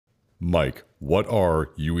Mike, what are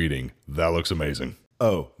you eating? That looks amazing.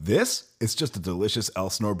 Oh, this? It's just a delicious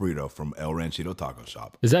Elsinore burrito from El Ranchito Taco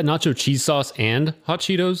Shop. Is that nacho cheese sauce and hot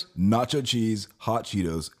Cheetos? Nacho cheese, hot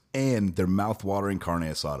Cheetos, and their mouth-watering carne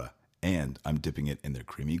asada. And I'm dipping it in their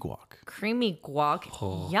creamy guac. Creamy guac.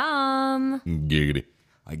 Yum. Giggity.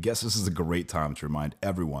 I guess this is a great time to remind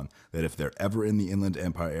everyone that if they're ever in the Inland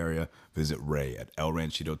Empire area, visit Ray at El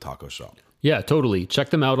Ranchito Taco Shop. Yeah, totally. Check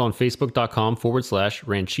them out on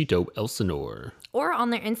Facebook.com/Ranchito Elsinore. Or on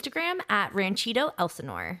their Instagram at Ranchito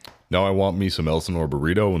Elsinore. Now I want me some Elsinore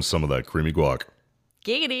burrito and some of that creamy guac.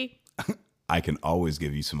 Giggity. I can always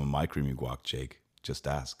give you some of my creamy guac, Jake. Just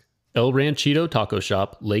ask. El Ranchito Taco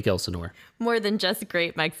Shop, Lake Elsinore. More than just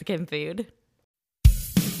great Mexican food.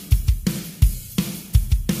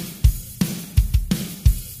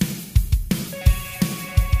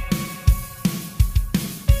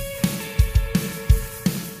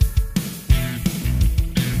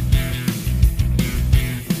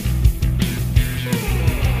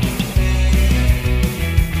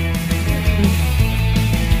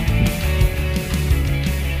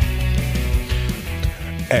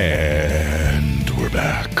 And we're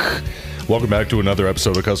back. Welcome back to another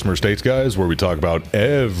episode of Customer States, guys, where we talk about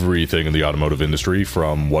everything in the automotive industry,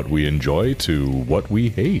 from what we enjoy to what we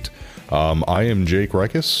hate. I am Jake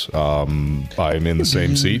Reikus. I'm in the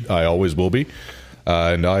same seat. I always will be.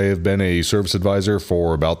 And I have been a service advisor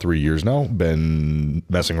for about 3 years now. Been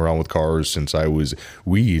messing around with cars since I was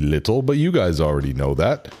wee little, but you guys already know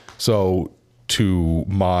that. So to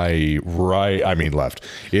my right, I mean left,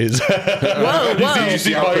 is to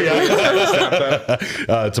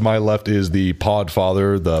my left is the pod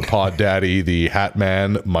father, the pod daddy, the hat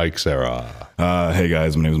man, Mike Serra. Hey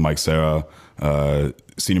guys, my name is Mike Serra,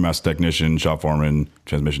 senior master technician, shop foreman,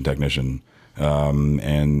 transmission technician.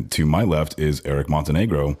 And to my left is Eric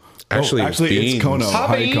Montenegro. Actually, it's Kono.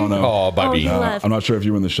 Hi, Kono. Oh, baby. I'm not sure if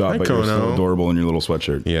you were in the shop, but you're still Kono. adorable in your little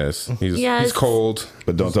sweatshirt. Yes, he's Yes. cold.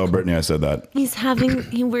 But don't tell Brittany I said that.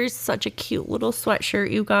 He wears such a cute little sweatshirt,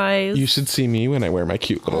 you guys. You should see me when I wear my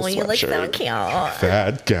cute little you look so sweatshirt. cute.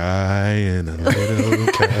 Fat guy in a little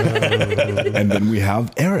cow. And then we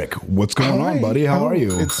have Eric. What's going on, buddy? How are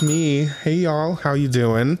you? It's me. Hey, y'all. How you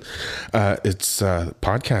doing? It's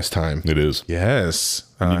podcast time. It is. Yes.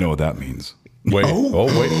 You know what that means. Wait.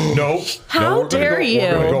 Wait. No. How dare you?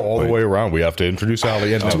 We're going to go all the way around. We have to introduce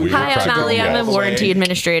Ali. And we Hi, I'm practically Allie. I'm a all warranty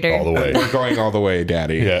administrator. the way. We're going all the way,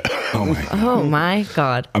 Daddy. Yeah. Oh my God. Oh my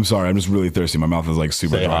God. I'm sorry. I'm just really thirsty. My mouth is like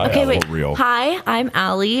super Say dry. hi. Okay, It's wait. real. Hi, I'm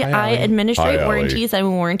Allie. I Allie. administrate Hi, Allie. warranties. I'm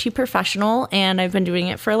a warranty professional, and I've been doing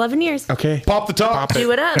it for 11 years. Okay. Pop the top.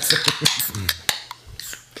 Do it up.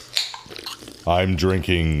 I'm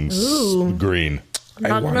drinking green. I'm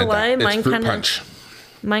not gonna lie, It's mine fruit kind punch.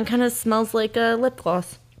 of smells like a lip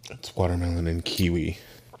gloss. It's watermelon and kiwi.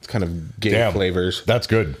 It's kind of gay Damn. flavors. That's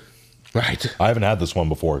good. Right. I haven't had this one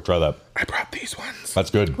before. Try that. I brought these ones. That's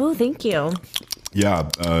good. Oh, thank you. Yeah.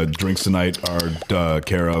 Drinks tonight are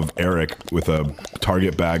care of Eric with a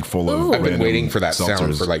Target bag full of Ooh. I've been random waiting for that sound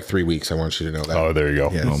seltzers. for like 3 weeks. I want you to know that. Oh, there you go.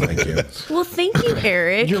 Yes, thank you. Well, thank you,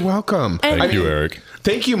 Eric. You're welcome. Thank you, Eric.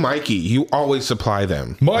 Thank you, Mikey. You always supply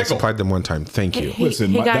them. I Michael. supplied them one time. Thank you.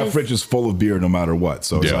 Listen, Hey, that guys. fridge is full of beer no matter what.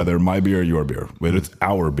 So it's Yeah. either my beer or your beer. But it's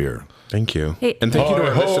our beer. Thank you. Hey- And thank you to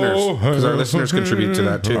our Hi-ho. listeners, because our listeners contribute to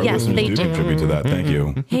that too. Our Yes, listeners they do do. contribute to that. Thank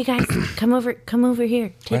you. Hey guys, come over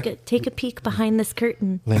here. Take a peek behind this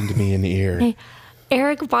curtain. Lend me an ear. Hey,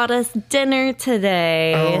 Eric bought us dinner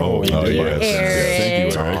today. Oh, yes. Eric.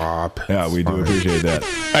 Thank you, Eric. Stop. Yeah, we do appreciate that.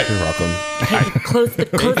 You're welcome. Close the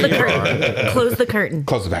curtain. Close the curtain.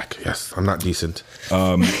 Close the back. Yes, I'm not decent.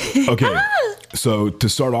 Okay. So to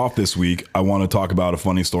start off this week, I want to talk about a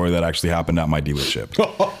funny story that actually happened at my dealership.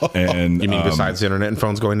 And You mean besides the internet and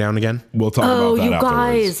phones going down again? we'll talk Oh, about that you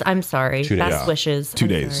afterwards. guys. I'm sorry. 2 days. Best wishes. 2 I'm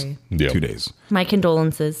days. sorry. Yeah. 2 days. My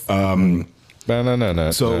condolences. No.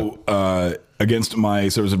 So against my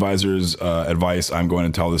service advisor's advice, I'm going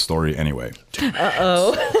to tell this story anyway. Do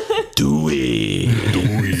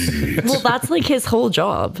it. Well, that's like his whole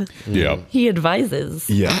job. Yeah. He advises.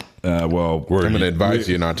 Yeah. Well, We're, I'm going to advise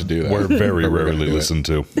you not to do that. we're very But we're rarely gonna do it. listened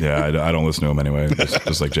to. yeah, I don't listen to him anyway,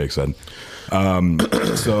 just like Jake said.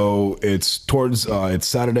 So it's it's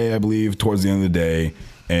Saturday, I believe, towards the end of the day,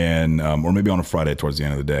 and or maybe on a Friday towards the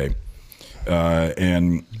end of the day,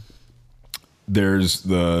 and there's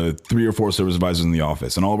the 3 or 4 service advisors in the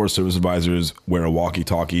office, and all of our service advisors wear a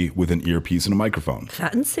walkie-talkie with an earpiece and a microphone.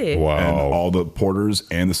 Fancy. And Wow. all the porters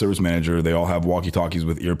and the service manager, they all have walkie-talkies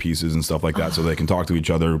with earpieces and stuff like that, so they can talk to each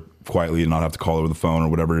other quietly and not have to call over the phone or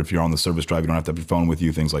whatever. If you're on the service drive, you don't have to have your phone with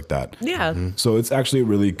you, things like that. Yeah. So it's actually a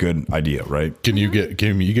really good idea, right? Can you get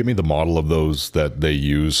me the model of those that they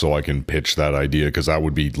use so I can pitch that idea? Because that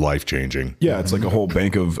would be life changing. Yeah, it's like a whole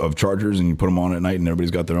bank of chargers, and you put them on at night, and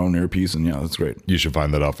everybody's got their own earpiece, and yeah, that's great. You should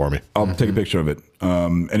find that out for me. I'll take a picture of it.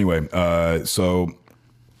 Anyway, we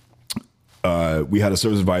had a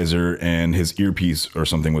service advisor, and his earpiece or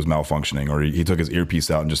something was malfunctioning, or he took his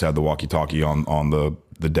earpiece out and just had the walkie-talkie on the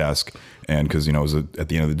desk. And because, it was at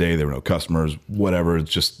the end of the day, there were no customers, whatever.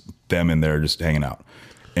 It's just them in there just hanging out.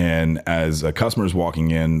 And as a customer is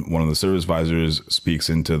walking in, one of the service advisors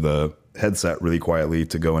speaks into the headset really quietly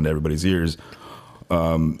to go into everybody's ears.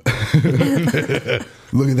 Look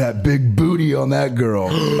at that big booty on that girl.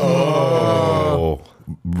 Oh.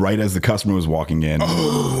 Right as the customer was walking in.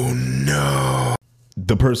 Oh no.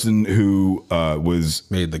 The person who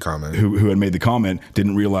Made the comment. who had made the comment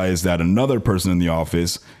didn't realize that another person in the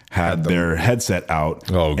office had their headset out.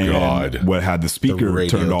 Oh, and God. What had the speaker The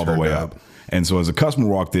radio turned all the turned way up. up. And so as a customer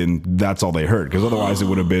walked in, that's all they heard, because otherwise it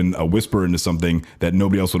would have been a whisper into something that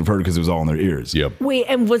nobody else would have heard because it was all in their ears. Yep. Wait,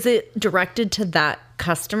 and was it directed to that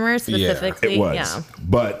customer specifically? It was, Yeah.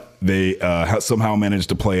 but they somehow managed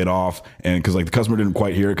to play it off, and because the customer didn't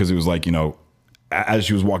quite hear it, because it was as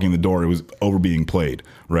she was walking in the door, it was over being played,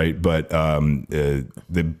 right? But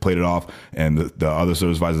they played it off, and the other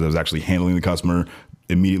service advisor that was actually handling the customer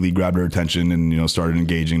immediately grabbed her attention and started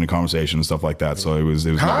engaging in a conversation and stuff like that. So it was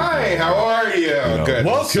Hi, how are you? Good.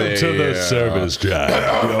 Welcome to the service drive.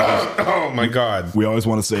 Oh my God. we always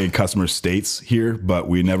want to say customer states here, but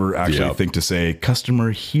we never actually Yep. think to say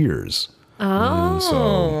customer hears.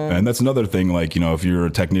 Oh. And that's another thing, if you're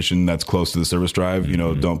a technician that's close to the service drive,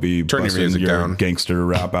 don't be Turn your busting music your down. gangster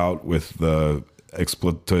rap out with the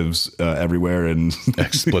expletives everywhere and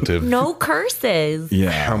Expletive. No curses.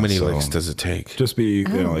 yeah. How many so licks does it take? just be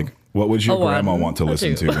what would your A one, grandma want to a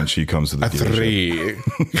listen two. to when she comes to the dealership?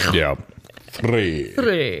 3. Yeah. 3.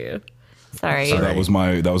 Three. Sorry. So that was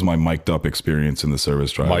my mic'd up experience in the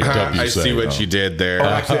service drive. Mic'd up, you I say. see what you did there.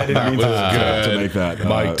 Actually, I didn't mean to good. make that.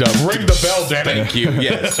 Mic'd up. Ring the bell, damn it. Thank you.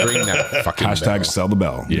 Yes, ring that fucking Hashtag bell. sell the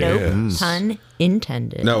bell. Nope. Pun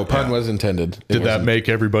intended. No, pun was intended. Did that make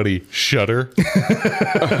everybody shudder?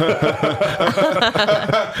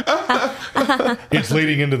 It's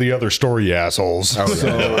leading into the other story, you assholes. Oh,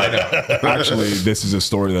 yeah. Actually, this is a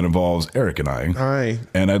story that involves Eric and I. Hi.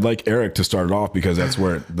 And I'd like Eric to start it off because that's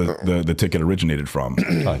where the ticket originated from.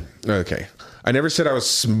 Okay. I never said I was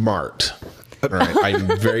smart. All right.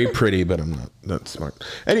 I'm very pretty, but I'm not smart.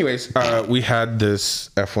 Anyways, we had this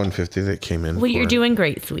F-150 that came in. Well, you're doing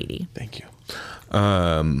great, sweetie. Thank you.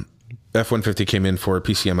 F-150 came in for a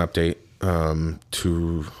PCM update.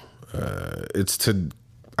 It's to,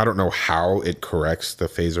 I don't know how it corrects the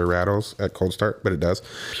phaser rattles at cold start, but it does,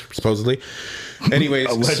 supposedly. Anyways,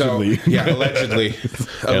 Allegedly. allegedly.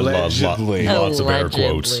 And Allegedly. lots of air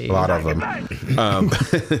quotes. A lot of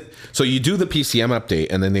them. So you do the PCM update,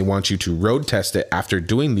 and then they want you to road test it after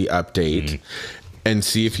doing the update and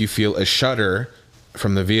see if you feel a shudder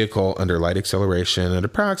from the vehicle under light acceleration at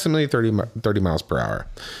approximately 30 miles per hour,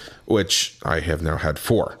 which I have now had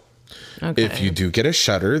 4. Okay. If you do get a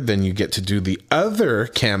shudder, then you get to do the other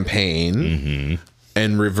campaign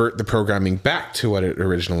and revert the programming back to what it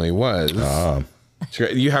originally was. So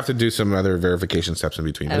you have to do some other verification steps in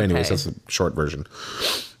between. But anyways, Okay. that's a short version.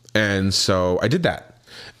 And so I did that.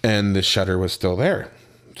 And the shudder was still there.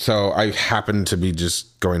 So I happened to be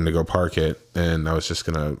just going to go park it. And I was just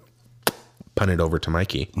going to punt it over to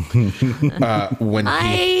Mikey. When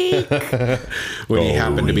he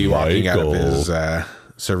happened to be walking out of his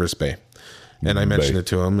service bay. And I mentioned it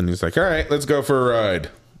to him, and he's like, all right, let's go for a ride.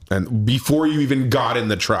 And before you even got in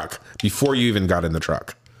the truck, is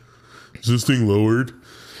this thing lowered?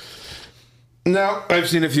 No, I've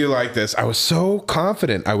seen a few like this. I was so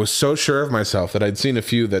confident. I was so sure of myself that I'd seen a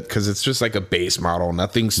few that, because it's just like a base model,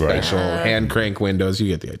 nothing special, hand crank windows. You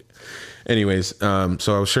get the idea. Anyways, so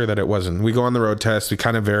I was sure that it wasn't. We go on the road test. We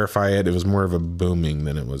kind of verify it. It was more of a booming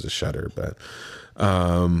than it was a shudder. But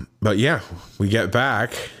yeah, we get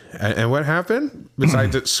back. And what happened?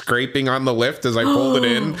 Besides it scraping on the lift as I pulled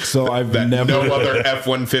it in. So I've that never. no other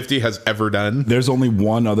F-150 has ever done. There's only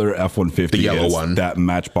one other F-150. The yellow It's one. That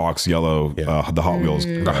Matchbox yellow, Yeah. the Hot Wheels,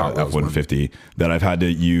 Hot Wheels F-150 that I've had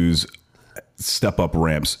to use step-up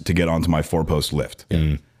ramps to get onto my 4-post lift.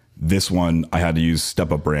 This one, I had to use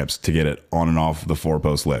step-up ramps to get it on and off the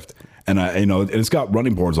 4-post lift. And it's got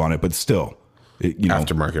running boards on it, but still.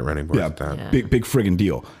 Aftermarket running boards. Yeah, With that. big friggin'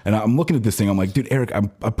 deal. And I'm looking at this thing. I'm like, dude, Eric, I'm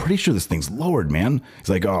pretty sure this thing's lowered, man. He's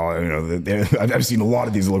like, oh, I've seen a lot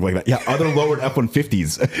of these that look like that. Yeah, other lowered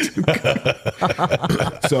F-150s.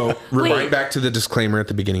 So rewind back to the disclaimer at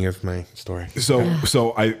the beginning of my story. So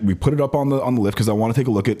we put it up on the lift because I want to take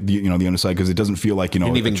a look at the the underside because it doesn't feel like You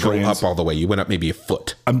didn't even go up all the way. You went up maybe a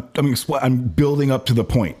foot. I'm building up to the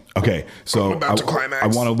point. Okay, so about to climax. I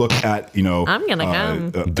want to look at I'm gonna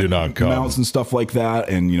come. Do not come. mounts and stuff like that,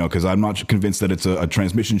 and because I'm not convinced that it's a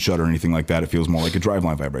transmission shut or anything like that. It feels more like a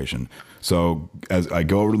driveline vibration. So as I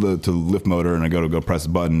go over to the lift motor and I go press the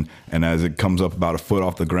button, and as it comes up about a foot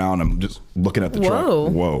off the ground, I'm just looking at the truck.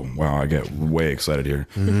 Whoa! Wow! I get way excited here.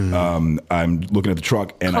 I'm looking at the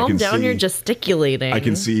truck, and I can Calm down, see you're gesticulating. I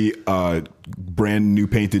can see brand new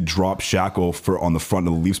painted drop shackle on the front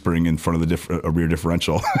of the leaf spring in front of the rear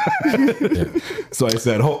differential. So I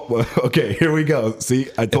said, "Oh, okay, here we go." See,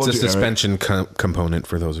 I told you it's a suspension component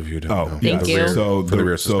for those of you who don't know. Thank you. So for the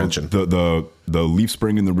rear suspension. The leaf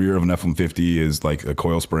spring in the rear of an F-150 is like a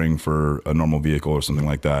coil spring for a normal vehicle or something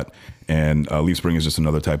like that. And a leaf spring is just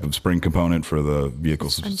another type of spring component for the vehicle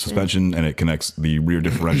suspension, and it connects the rear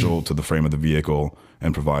differential to the frame of the vehicle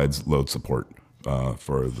and provides load support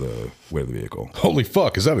for the weight of the vehicle. Holy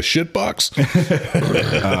fuck, is that a shit box?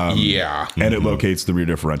 Yeah. And it locates the rear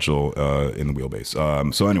differential in the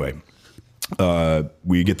wheelbase. So anyway,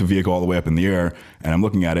 we get the vehicle all the way up in the air, and I'm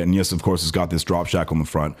looking at it, and yes, of course, it's got this drop shackle in the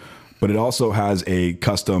front, but it also has a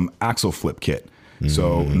custom axle flip kit.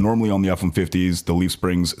 So normally on the F-150s, the leaf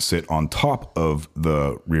springs sit on top of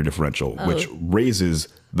the rear differential, which raises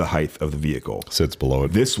the height of the vehicle. Sits below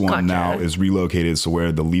it. This one now is relocated so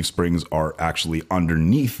where the leaf springs are actually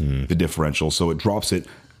underneath the differential, so it drops it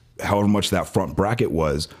however much that front bracket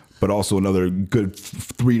was, but also another good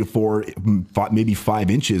 3 to 4, maybe 5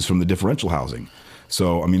 inches from the differential housing.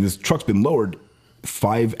 So, I mean, this truck's been lowered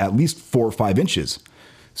at least 4 or 5 inches.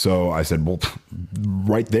 So I said, well,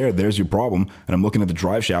 right there's your problem. And I'm looking at the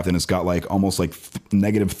drive shaft, and it's got like almost like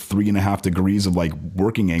negative 3.5 degrees of like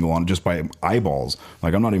working angle on it just by eyeballs.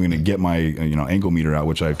 Like I'm not even going to get my angle meter out,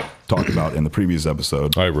 which I've talked about in the previous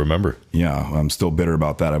episode. I remember. Yeah, I'm still bitter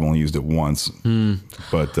about that. I've only used it once.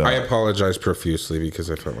 But I apologize profusely because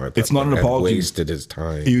I felt like it's not an apology. Wasted his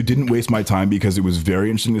time. You didn't waste my time because it was very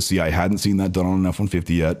interesting to see. I hadn't seen that done on an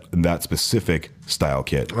F-150 yet, that specific style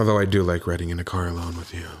kit. Although I do like riding in a car alone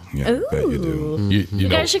with you. Yeah, I bet you do. You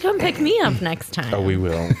guys should come pick me up next time. Oh, we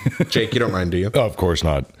will. Jake, you don't mind, do you? Of course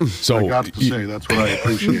not. So I got to say, that's what I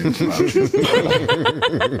appreciate.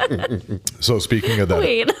 So speaking of that,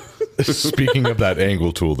 Wait. speaking of that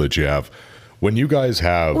angle tool that you have, when you guys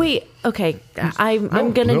have Wait. Okay.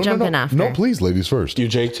 I'm gonna jump in after. No, please, ladies first. You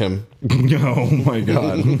Jaked him. Oh my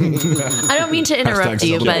God. I don't mean to interrupt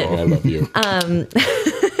you, but I love you.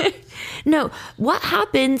 no. What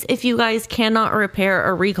happens if you guys cannot repair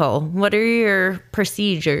a recall? What are your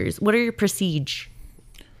procedures? What are your procedure?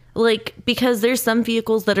 Like, because there's some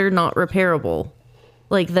vehicles that are not repairable.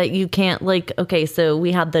 Like that you can't okay, so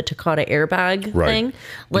we had the Takata airbag thing.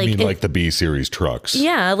 Like, you mean like the B series trucks?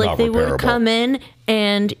 Yeah, like they would come in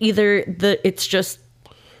and either it's just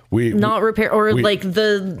not repair or like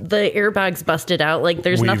the airbag's busted out. Like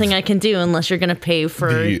there's nothing I can do unless you're gonna pay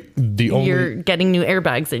for you're getting new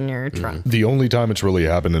airbags in your truck. The only time it's really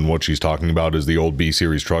happened and what she's talking about is the old B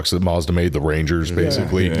series trucks that Mazda made, the Rangers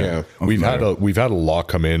basically. Yeah. We've had a lot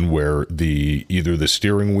come in where either the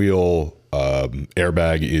steering wheel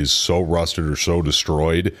airbag is so rusted or so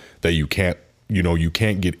destroyed that you can't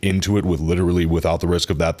get into it without the risk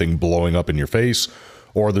of that thing blowing up in your face.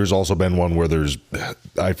 Or there's also been one where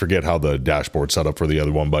I forget how the dashboard's set up for the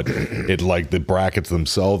other one, but the brackets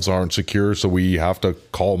themselves aren't secure, so we have to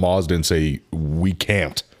call Mazda and say we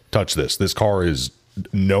can't touch this. This car is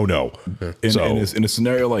no. In a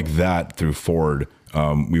scenario like that through Ford,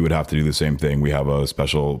 we would have to do the same thing. We have a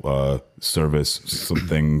special service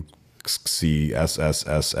something.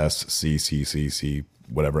 CSSSSCCCC,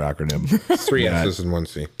 whatever acronym. 3 S's and 1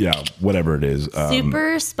 C. Yeah, whatever it is.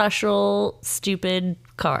 Super special, stupid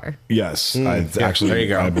car. Yes, actually, there you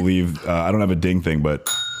go. I believe I don't have a ding thing, but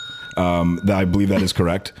I believe that is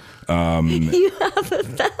correct. You have a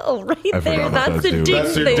bell right I there. forgot That's what the those do. ding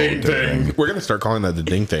That's Your thing. ding thing. We're going to start calling that the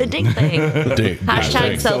ding thing. The ding thing.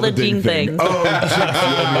 Hashtag sell the ding thing. I'll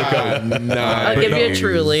give you a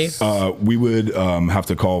truly. We would have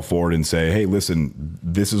to call Ford and say, hey, listen,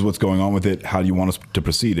 this is what's going on with it. How do you want us to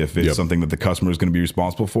proceed? If it's something that the customer is going to be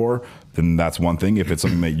responsible for, then that's one thing. If it's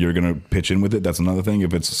something that you're going to pitch in with it, that's another thing.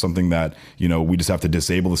 If it's something that, we just have to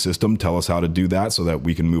disable the system, tell us how to do that so that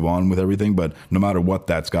we can move on with everything. But no matter what,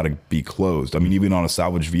 that's got to be closed. I mean, even on a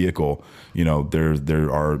salvage vehicle,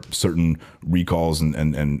 there are certain recalls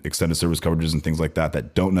and extended service coverages and things like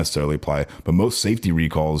that don't necessarily apply. But most safety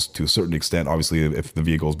recalls, to a certain extent, obviously, if the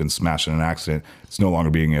vehicle has been smashed in an accident, it's no longer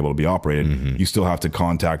being able to be operated. You still have to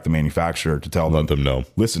contact the manufacturer to let them know.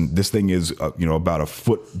 Listen, this thing is about a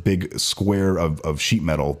foot big square of sheet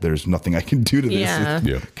metal. There's nothing I can do to this.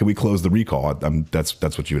 Yeah. Can we close the recall? That's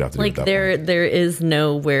what you would have to do. Like there is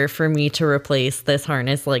nowhere for me to replace this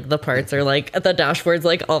harness. Like the parts are like the dashboard's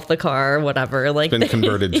like off the car, or whatever. Like been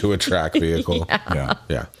converted to a track vehicle.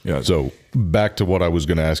 Yeah. So back to what I was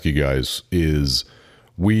going to ask you guys is,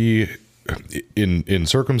 we in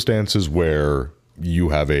circumstances where you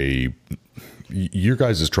have your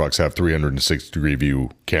guys' trucks have 360-degree view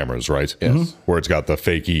cameras, right? Yes. Where it's got the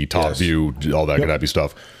fakey top view, all that good happy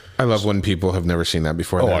stuff. I love when people have never seen that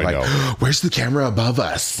before. They're I know. Where's the camera above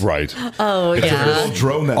us? Right. Oh, It's a yeah. little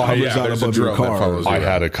drone that hovers out there's a above your drone that car. follows you. I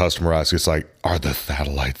had a customer ask, it's like, are the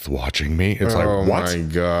satellites watching me? It's like, Oh what? my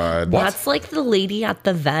God. That's like the lady at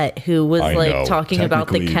the vet who was I like know. talking about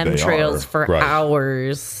the Technically, they chemtrails are. for Right.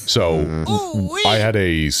 hours. So I had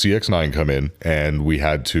a CX-9 come in, and we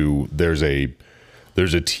had to, there's a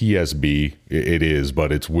TSB, it is,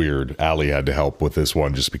 but it's weird. Allie had to help with this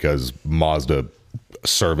one just because Mazda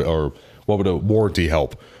service, or what would a warranty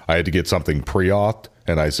help? I had to get something pre-auth,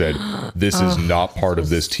 and I said, this is not part of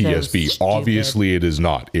this so TSB. stupid. Obviously, it is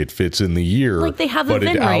not. It fits in the year. Like, they have a but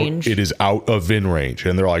VIN range. It is out of VIN range.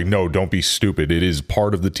 And they're like, no, don't be stupid. It is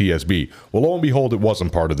part of the TSB. Well, lo and behold, it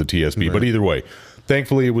wasn't part of the TSB. Right. But either way,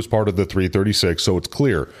 thankfully, it was part of the 336, so it's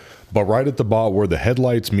clear. But right at the bottom where the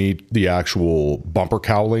headlights meet the actual bumper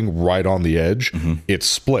cowling, right on the edge, it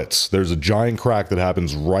splits. There's a giant crack that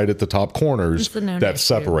happens right at the top corners that's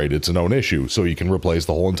separated. It's a known issue. So you can replace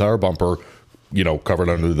the whole entire bumper, covered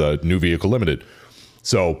under the new vehicle limited.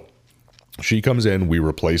 So she comes in, we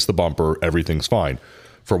replace the bumper, everything's fine.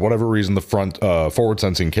 For whatever reason, the front forward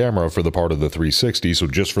sensing camera for the part of the 360, so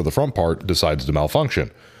just for the front part, decides to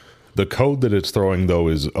malfunction. The code that it's throwing, though,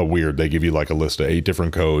 is a weird. They give you like a list of 8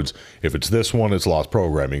 different codes. If it's this one, it's lost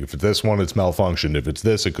programming. If it's this one, it's malfunctioned. If it's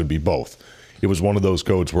this, it could be both. It was one of those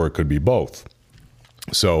codes where it could be both.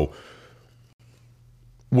 So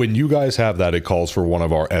when you guys have that, it calls for one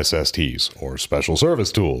of our SSTs, or special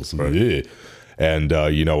service tools. Right. Yeah. And,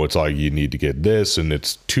 it's like you need to get this, and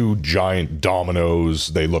it's 2 giant dominoes.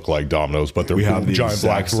 They look like dominoes, but they're giant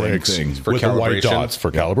black bricks with the white dots for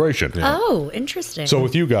calibration. Yeah. Oh, interesting. So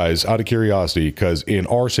with you guys, out of curiosity, because in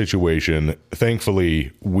our situation,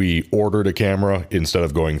 thankfully, we ordered a camera instead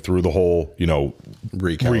of going through the whole,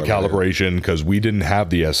 recalibration, because we didn't have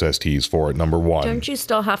the SSTs for it, number one. Don't you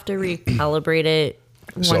still have to recalibrate it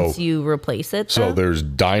once you replace it, though? So there's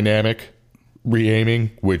dynamic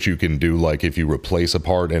re-aiming, which you can do like if you replace a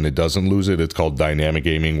part and it doesn't lose it. It's called dynamic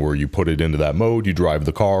aiming, where you put it into that mode, you drive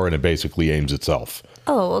the car, and it basically aims itself.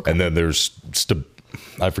 Oh, okay. And then there's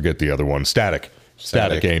I forget the other one, static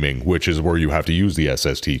aiming, which is where you have to use the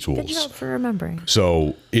SST tools. Good job for remembering.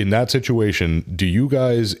 So in that situation, do you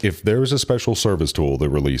guys, if there's a special service tool that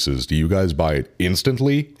releases, do you guys buy it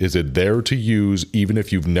instantly? Is it there to use even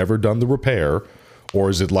if you've never done the repair? Or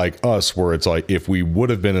is it like us, where it's like, if we would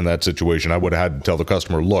have been in that situation, I would have had to tell the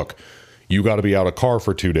customer, look, you got to be out of car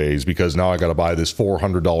for 2 days because now I got to buy this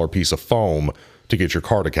 $400 piece of foam to get your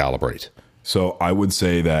car to calibrate. So I would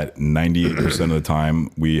say that 98% of the time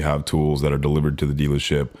we have tools that are delivered to the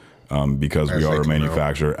dealership because we are a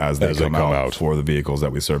manufacturer as they come out for the vehicles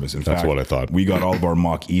that we service. In fact, what I thought. We got all of our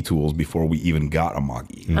Mach-E tools before we even got a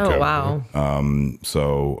Mach-E. Oh, wow.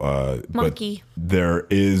 But there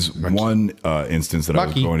is one instance that I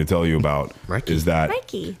was going to tell you about is that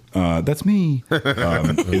that's me.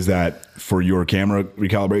 Is that for your camera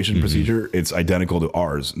recalibration procedure, it's identical to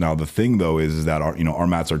ours. Now the thing though is that our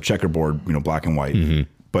mats are checkerboard, black and white,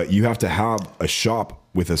 but you have to have a shop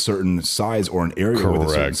with a certain size or an area with a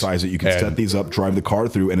certain size that you can set these up, drive the car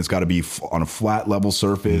through, and it's got to be on a flat level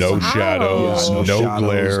surface. No shadows, no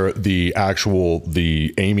glare.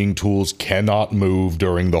 The aiming tools cannot move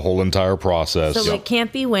during the whole entire process. So it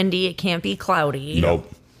can't be windy, it can't be cloudy.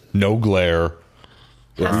 Nope. No glare.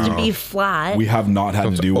 It has to be flat. We have not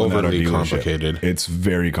had to do one at our dealership. Complicated. It's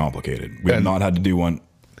very complicated. We have not had to do one.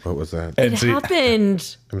 What was that? It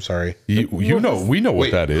happened. I'm sorry. We know what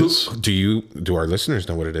that is. Do our listeners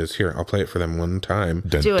know what it is? Here, I'll play it for them one time.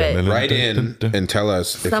 Do it. Write in and tell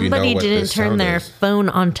us if you know Somebody what didn't this turn sound their is. phone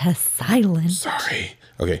onto silent. Sorry.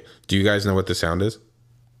 Okay. Do you guys know what the sound is?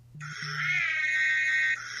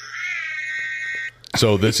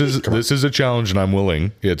 So this is a challenge, and I'm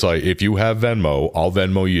willing. It's like, if you have Venmo, I'll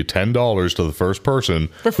Venmo you $10 to the first person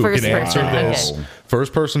The who first can answer person, this. okay.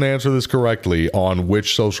 First person to answer this correctly on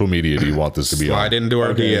which social media do you want this to be Slide on? into our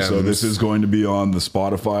Okay, DMs. so this is going to be on the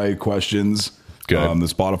Spotify questions. Good. The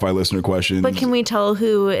Spotify listener questions. But can we tell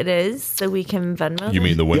who it is so we can Venmo? You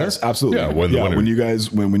mean the winner? Yes, absolutely. Yeah, when the winner. When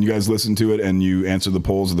you guys listen to it and you answer the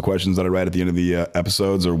polls or the questions that I write at the end of the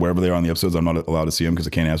episodes or wherever they are on the episodes, I'm not allowed to see them because I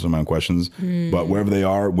can't answer my own questions. But wherever they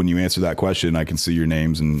are, when you answer that question, I can see your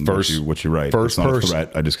names and what you write. first it's not person- a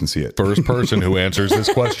threat. I just can see it. First person who answers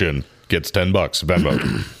this question gets $10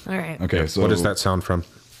 Venmo. All right. Okay, so what does that sound from?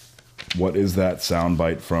 What is that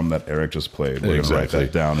soundbite from that Eric just played? We're going to write Exactly.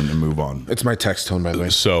 that down and then move on. It's my text tone, by the way.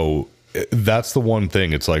 So that's the one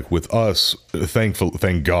thing. It's like with us,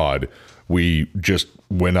 thank God, we just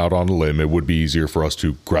went out on a limb. It would be easier for us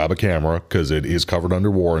to grab a camera because it is covered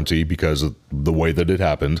under warranty because of the way that it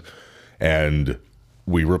happened. And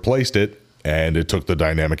we replaced it and it took the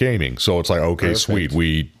dynamic aiming. So it's like, okay, sweet.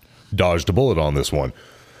 We dodged a bullet on this one.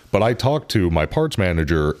 But I talked to my parts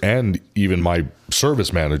manager and even my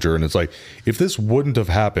service manager, and it's like, if this wouldn't have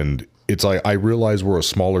happened, it's like, I realize we're a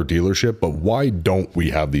smaller dealership, but why don't we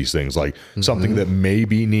have these things? Like something that may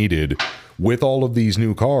be needed with all of these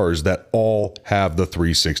new cars that all have the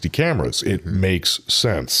 360 cameras. It makes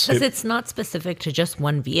sense. Because it's not specific to just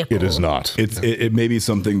one vehicle. It is not. It may be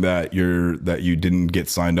something that you didn't get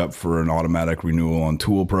signed up for an automatic renewal on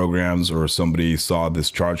tool programs, or somebody saw this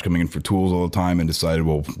charge coming in for tools all the time and decided,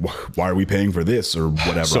 well, why are we paying for this or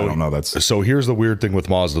whatever? I don't know. So here's the weird thing with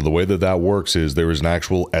Mazda. The way that works is there is an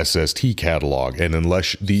actual SST catalog, and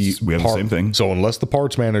unless We have the same thing. So unless the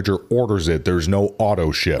parts manager orders it, there's no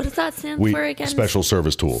auto ship. What does that stand for again? Special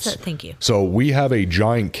service tools. Thank you. So we have a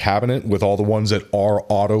giant cabinet with all the ones that are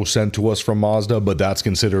auto sent to us from Mazda, but that's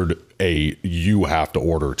considered you have to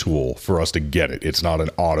order tool for us to get it. It's not an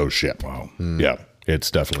auto ship. Wow. Yeah, it's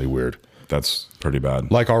definitely weird. That's pretty bad.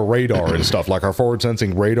 Like our radar and stuff, like our forward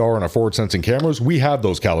sensing radar and our forward sensing cameras, we have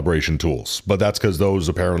those calibration tools, but that's because those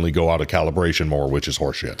apparently go out of calibration more, which is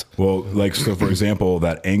horseshit. Well, like, so for example,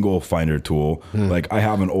 that angle finder tool, like I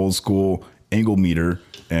have an old school angle meter,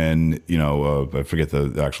 and I forget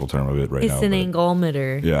the actual term of it right now. It's an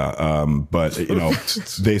angometer. Yeah, but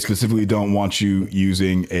they specifically don't want you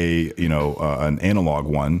using an analog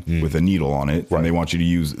one with a needle on it, and they want you to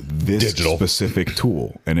use this Digital. specific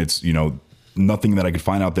tool, and it's nothing that I could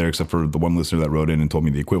find out there except for the one listener that wrote in and told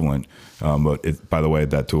me the equivalent. But by the way,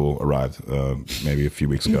 that tool arrived maybe a few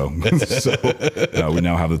weeks ago, so we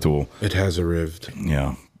now have the tool. It has arrived.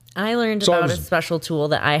 Yeah. I learned So I about was- a special tool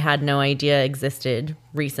that I had no idea existed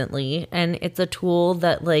recently, and it's a tool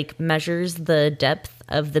that measures the depth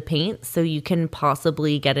of the paint, so you can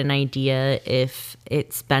possibly get an idea if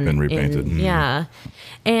it's been repainted. Yeah,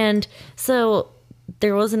 and so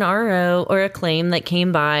there was an RO or a claim that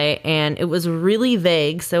came by, and it was really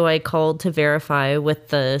vague. So I called to verify with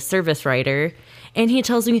the service writer. And he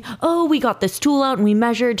tells me, oh, we got this tool out and we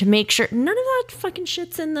measured to make sure. None of that fucking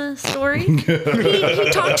shit's in the story. he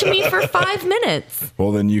talked to me for 5 minutes.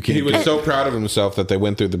 Well, then you can't. He was so proud of himself that they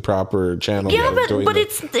went through the proper channel. Yeah, of doing but the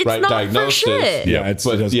it's right not diagnosis. for shit. Yeah, it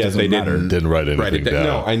doesn't matter. Didn't write anything Write it down. down.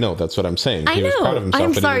 No, I know. That's what I'm saying. I He was proud of know. himself. I'm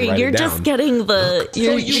and he sorry. didn't write You're it just down. getting the.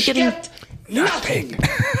 You're getting nothing.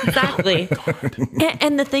 exactly.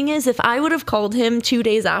 And the thing is, if I would have called him 2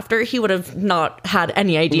 days after, he would have not had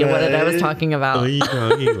any idea what I was talking about.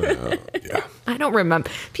 I don't remember.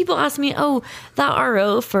 People ask me, "Oh, that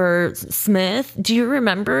RO for Smith, do you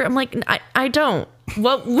remember?" I'm like, I don't.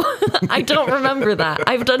 What? I don't remember that.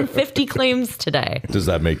 I've done 50 claims today. Does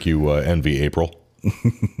that make you envy April?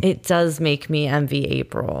 It does make me envy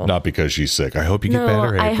April. Not because she's sick. I hope you get better,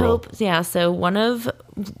 April. I hope. Yeah. So one of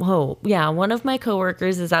my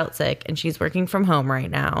coworkers is out sick, and she's working from home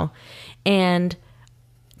right now, and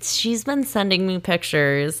she's been sending me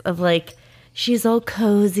pictures of she's all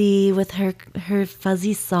cozy with her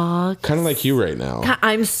fuzzy socks. Kind of like you right now.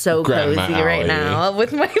 I'm so Grandma cozy right Allie. now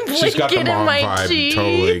with my She's got blanket the and mom my vibe tea.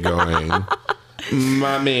 totally going.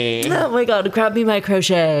 Mommy. Oh my god, grab me my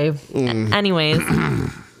crochet. Anyways.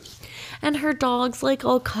 And her dog's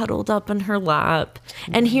all cuddled up in her lap.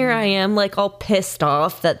 And here I am all pissed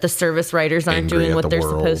off that the service writers aren't Angry doing at what the they're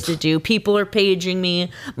world. supposed to do. People are paging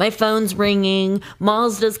me. My phone's ringing.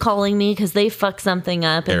 Mazda's calling me because they fucked something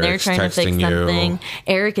up and Eric's they're trying to fix texting you. something.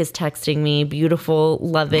 Eric is texting me beautiful,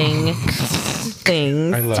 loving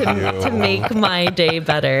things to make my day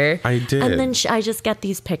better. I did. And then I just get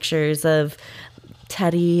these pictures of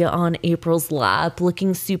Teddy on April's lap,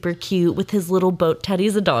 looking super cute with his little boat.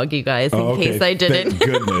 Teddy's a dog, you guys, in case I didn't.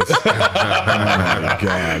 Thank goodness. Oh my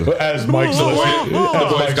God. As Mike's listening,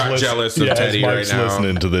 boys got jealous of Teddy Mike's right now.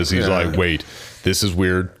 listening to this, he's like, wait, this is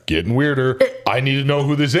weird, getting weirder. I need to know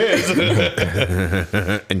who this is.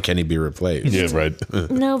 And can he be replaced? Yeah, right.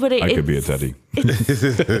 No, but I could be a Teddy.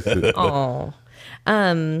 Oh.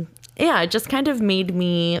 Yeah, it just kind of made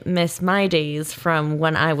me miss my days from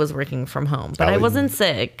when I was working from home. But I Allie- wasn't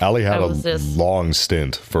sick. Allie had I a was just, long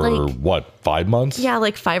stint for Like- what, 5 months? yeah,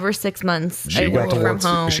 like 5 or 6 months. I She got worked to from work.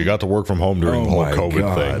 home. She got to work from home during Oh the whole my COVID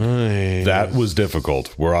God. thing. That was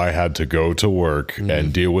difficult, where I had to go to work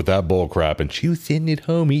and deal with that bull crap, and she was sitting at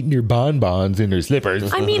home eating her bonbons in her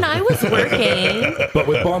slippers. I mean, I was working. But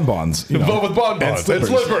with bonbons, you know. But with bonbons and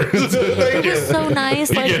slippers. Thank It was so nice.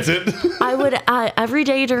 He Like, gets it. I would every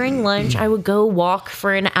day during lunch, I would go walk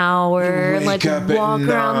for an hour, Wake like up at walk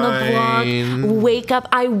around the 9. block, wake up.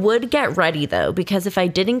 I would get ready though, because if I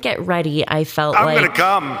didn't get ready, I felt I'm like gonna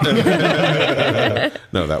come.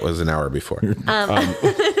 No, that was an hour before.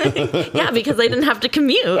 yeah, because I didn't have to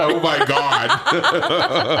commute. Oh my God.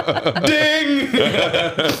 Ding!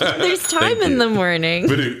 There's time in the morning.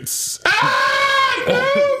 Boots. Ah!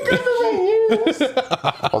 Oh, goodness.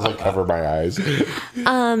 I was like, cover my eyes.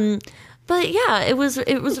 But yeah, it was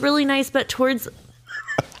really nice. But towards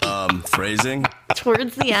Phrasing.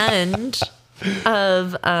 the end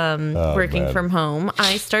of working man. from home,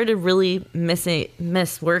 I started really miss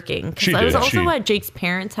working, She because I was did. also She- at Jake's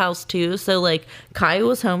parents' house too. So like Kai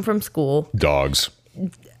was home from school. Dogs.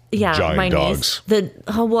 Yeah, Giant my dogs. niece.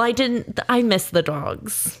 I miss the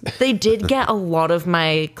dogs. They did get a lot of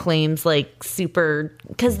my claims like super,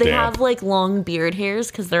 because they Damp. have like long beard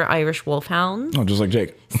hairs because they're Irish wolfhounds. Oh, just like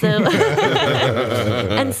Jake. So,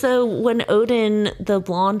 and so when Odin, the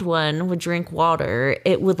blonde one, would drink water,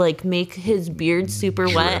 it would like make his beard super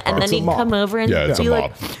wet, and then It's a he'd mop. come over and Yeah, it's be a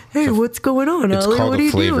like, mop. "Hey, what's going on, It's Ellie? called What are a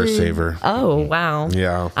you flavor doing?" saver. Oh wow!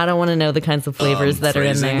 Yeah. I don't want to know the kinds of flavors that are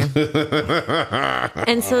in there.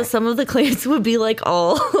 And so some of the claims would be like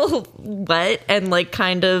all wet and like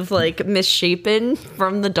kind of like misshapen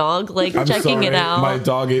from the dog, like I'm checking it sorry, out. My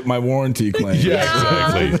dog ate my warranty claim. Yeah,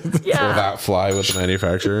 exactly. Will Yeah. that fly with the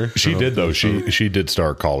manufacturer? She did though. She did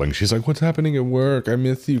start calling. She's like, "What's happening at work? I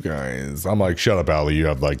miss you guys." I'm like, "Shut up, Allie. You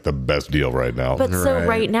have like the best deal right now." But so Right.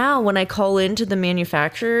 right now, when I call into the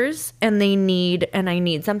manufacturers and I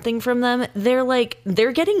need something from them,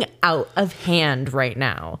 they're getting out of hand right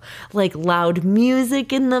now. Like loud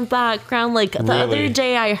music in the background. Like the other Really?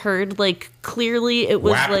 day I heard like clearly it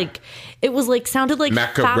was Whap. sounded like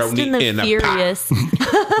Fast Macaroni and the in a Furious.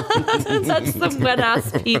 That's some wet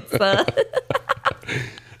ass pizza.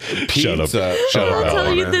 Shut up. Pizza. Shut up, I'll tell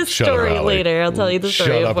Allie. you this Shut up, story Allie. later. I'll tell you the story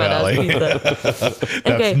Shut of up, wet ass Allie. pizza. That's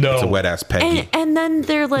Okay. no It's a wet ass Peggy. And then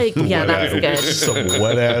they're like, yeah, that's good. Some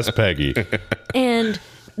wet ass Peggy. And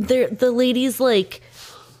the lady's like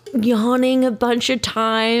yawning a bunch of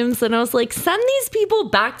times, and I was like, send these people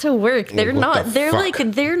back to work. They're What not the they're fuck?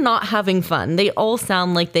 like they're not having fun. They all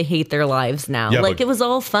sound like they hate their lives now. Yeah, like but- it was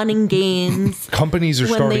all fun and games. Companies are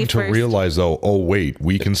When starting they to first- realize, though, oh, wait,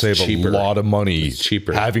 we can save cheaper. a lot of money It's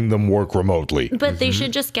cheaper. having them work remotely. But they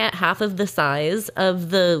should just get half of the size of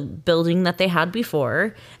the building that they had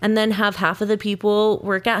before, and then have half of the people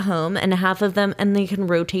work at home and half of them, and they can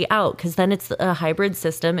rotate out, because then it's a hybrid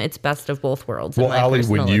system. It's best of both worlds. in Well, my Allie,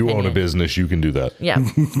 when personal you own a opinion. business, you can do that. Yeah.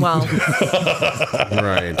 Well,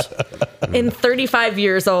 Right. in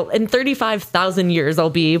 35,000 years, I'll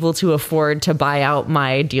be able to afford to buy out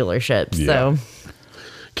my dealership. So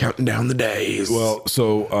Counting down the days. Well,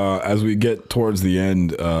 so as we get towards the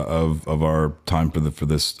end of our time for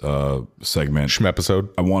this segment, Schm episode.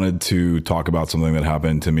 I wanted to talk about something that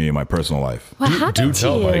happened to me in my personal life. what happened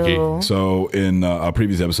tell, to you? Mikey. So in a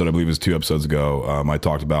previous episode, I believe it was 2 episodes ago, I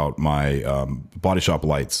talked about my body shop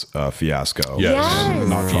lights fiasco. Yes. Yes.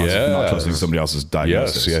 Not trusting somebody else's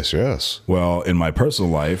diagnosis. Yes. Well, in my personal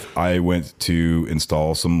life, I went to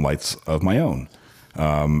install some lights of my own.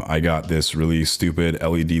 I got this really stupid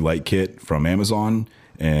LED light kit from Amazon,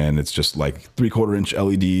 and it's just like 3/4 inch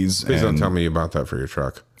LEDs. Please don't and- tell me you bought that for your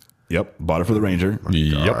truck. Yep, bought it for the Ranger.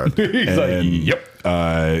 Yep. He's like, And, yep.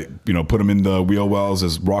 Put them in the wheel wells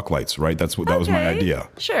as rock lights, right? That was my Okay. idea.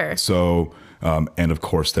 Sure. So, and of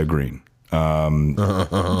course they're green. But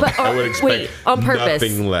I would expect wait, on purpose.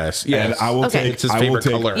 nothing less. Yes. And I will Okay. take, It's his I will favorite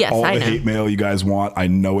take color. Yes, all I the know. hate mail you guys want. I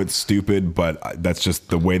know it's stupid, but that's just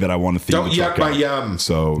the way that I want to theme Don't the truck yuck my out. yum.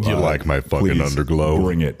 So You like my fucking please underglow.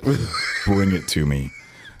 Bring it to me.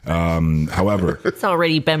 However, It's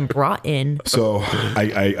already been brought in. so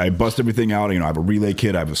I bust everything out. I have a relay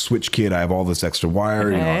kit, I have a switch kit, I have all this extra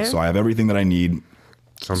wire. Okay. So I have everything that I need.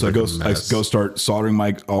 Sounds So like I a mess. go start soldering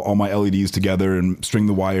all my LEDs together and string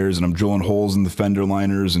the wires, and I'm drilling holes in the fender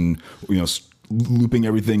liners and looping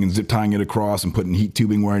everything and zip tying it across and putting heat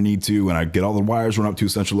tubing where I need to. And I get all the wires run up to a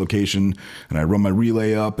central location, and I run my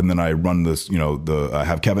relay up, and then I run this. I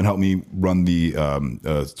have Kevin help me run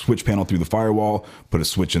the switch panel through the firewall, put a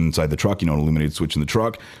switch inside the truck, an illuminated switch in the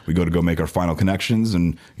truck. We go make our final connections,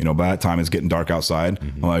 and by that time it's getting dark outside.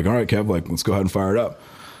 I'm like, all right, Kev, let's go ahead and fire it up.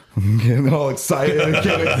 I'm getting all excited. I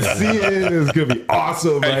can't wait to see it. It's gonna be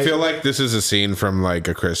awesome. Right? I feel like this is a scene from like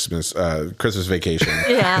a Christmas Vacation.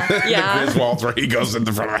 Yeah. Griswold, where he goes in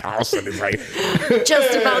the front of the house and he's like,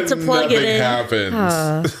 Just about to plug it nothing in.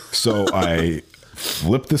 happens. So I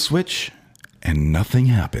flip the switch and nothing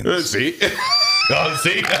happens. See?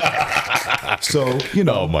 See? So,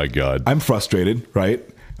 Oh my God. I'm frustrated, right?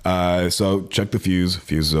 So check the fuse.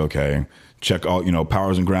 Fuse is okay. Check all,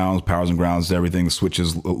 powers and grounds, everything. The switch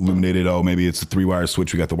is illuminated. Oh, maybe it's a 3-wire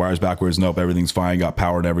switch. We got the wires backwards. Nope, everything's fine. Got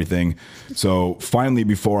powered, everything. So finally,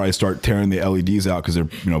 before I start tearing the LEDs out, because they're,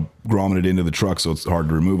 grommeted into the truck, so it's hard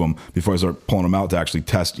to remove them, before I start pulling them out to actually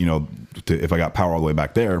test, if I got power all the way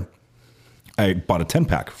back there, I bought a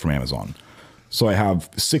 10-pack from Amazon. So I have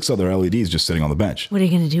 6 other LEDs just sitting on the bench. What are you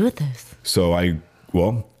going to do with this? So I'm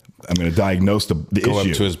going to diagnose the Go issue.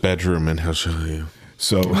 up to his bedroom and he'll show you.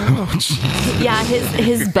 So, Yeah,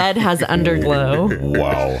 his bed has underglow.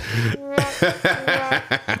 Wow.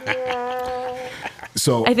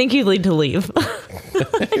 so I think you need to leave.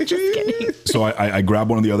 Just kidding. So I grab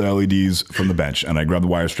one of the other LEDs from the bench, and I grab the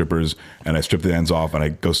wire strippers, and I strip the ends off, and I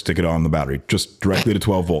go stick it on the battery, just directly to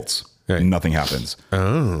 12 volts. Okay. Nothing happens.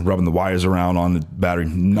 Rubbing the wires around on the battery,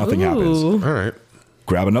 nothing happens. All right.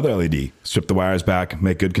 Grab another LED, strip the wires back,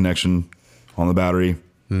 make good connection on the battery.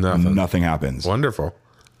 Nothing happens. Wonderful.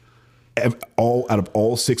 Out of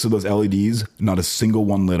all 6 of those LEDs, not a single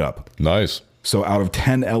one lit up. Nice. So out of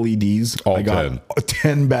 10 LEDs, All I got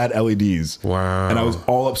 10 bad LEDs. Wow. And I was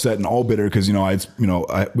all upset and all bitter because, we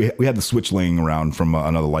had the switch laying around from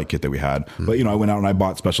another light kit that we had. But, I went out and I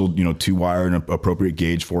bought special, 2-wire and appropriate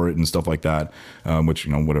gauge for it and stuff like that, which,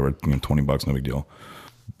 whatever, $20, no big deal.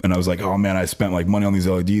 And I was like, oh man, I spent like money on these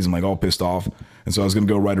LEDs. I'm like all pissed off. And so I was going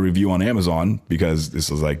to go write a review on Amazon because this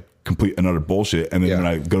was like complete and utter bullshit. And then when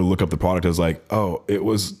I go to look up the product, I was like, oh, it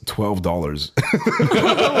was $12.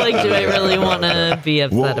 Like, do I really want to be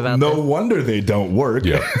upset about no this? wonder they don't work.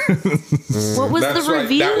 Yeah. What was That's the right.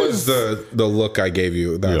 reviews? That was the look I gave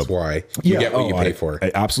you. That's why. You get what you pay for.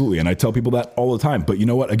 Absolutely. And I tell people that all the time. But you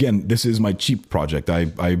know what? Again, this is my cheap project.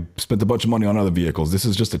 I spent a bunch of money on other vehicles. This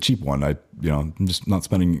is just a cheap one. I'm just not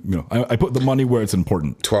spending, I put the money where it's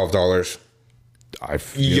important. $12.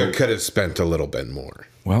 You You could have spent a little bit more.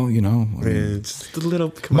 Well, It's a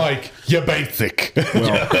little. Mike, you're basic.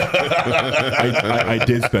 I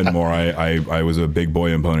did spend more. I was a big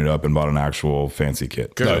boy and ponied up and bought an actual fancy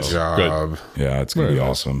kit. Good So, job. yeah, it's going to be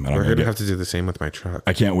awesome. And We're I'm going to gonna have to do the same with my truck.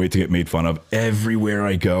 I can't wait to get made fun of everywhere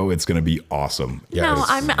I go. It's going to be awesome. Yeah, No,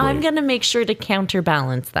 it's I'm going to make sure to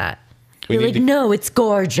counterbalance that. We You're need like, to- no, it's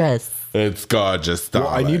gorgeous. It's gorgeous. Well,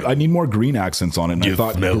 I need more green accents on it, and I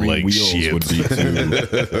thought smell green like wheels shit. would be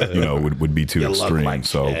too, would be too extreme. like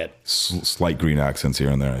So shit. slight green accents here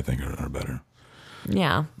and there, I think, are better.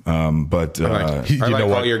 Yeah. But I like You know all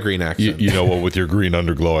what? your green accents. You know what? With your green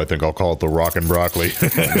underglow, I think I'll call it the rockin' broccoli.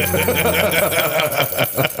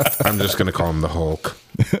 I'm just going to call him the Hulk.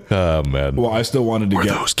 Oh man. well, I still wanted to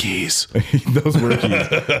get keys. those were keys.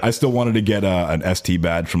 I still wanted to get an ST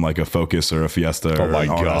badge from like a Focus or a Fiesta. Oh my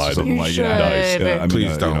or an RS God. or something You like should. that. Nice. I mean,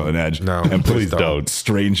 Please don't. an Edge. No. and Please don't.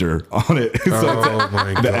 Stranger on it. So Oh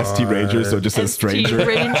my the God. ST Ranger, so it just says Stranger.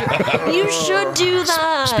 Ranger. You should do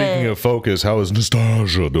that. Speaking of Focus, how is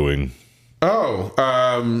Nastasia doing?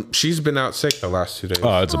 Oh, she's been out sick the last 2 days.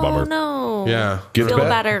 Oh, it's a Oh, bummer. no. Yeah. Get Feel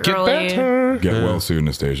better early. Get well soon,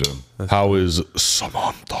 Anastasia. How is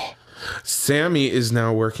Samantha? Sammy is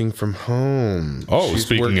now working from home. Oh,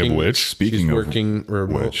 speaking of which. she's Speaking of working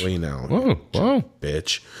remotely now. Oh, wow.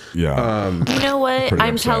 Bitch. Yeah. You know what? Pretty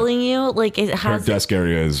I'm upset. telling you, like, it Her has. desk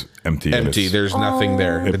area is empty. and Empty. it's- There's nothing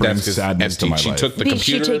there. It The brings desk is sadness to empty. my She life. took the She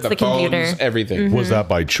computer, takes the the phones, computer. everything. Was that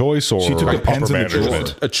by choice or She took the upper pens and the management?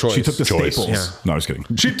 drawer. A choice. She took the Choice. staples. Yeah. No, I was kidding.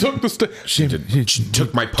 She took the She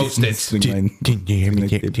took my post-its.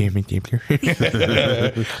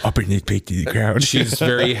 Up in the pig to the ground. She's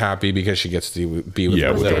very happy because she gets to be with Yeah,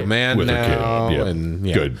 her with little her- man with her kid. now. Yeah. And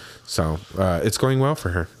Good. So it's going well for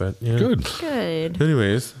her. But yeah. Good. Good.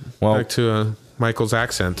 Anyways, Well- back to Michael's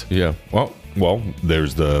accent. Yeah. Well, Well,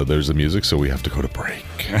 there's the music, so we have to go to break.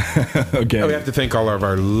 Again, We have to thank all of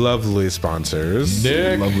our lovely sponsors.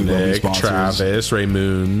 lovely sponsors. Travis,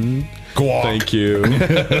 Raymond. Guac. Thank you.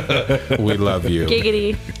 We love you.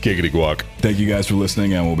 Giggity. Giggity guac. Thank you guys for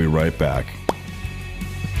listening, and we'll be right back.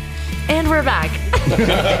 And we're back.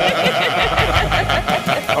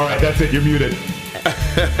 All right, that's it. You're muted.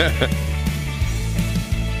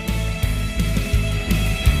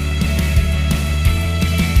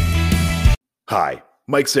 Hi,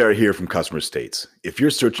 Mike Serra here from Customer States. If you're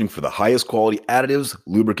searching for the highest quality additives,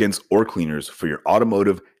 lubricants, or cleaners for your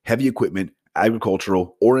automotive, heavy equipment,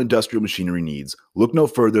 agricultural, or industrial machinery needs, look no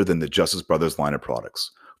further than the Justice Brothers line of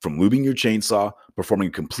products. From lubing your chainsaw, performing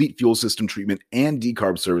a complete fuel system treatment and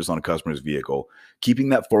decarb service on a customer's vehicle, keeping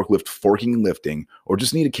that forklift forking and lifting, or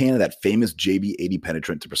just need a can of that famous JB80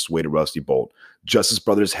 penetrant to persuade a rusty bolt, Justice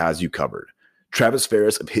Brothers has you covered. Travis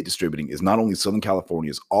Ferris of Hit Distributing is not only Southern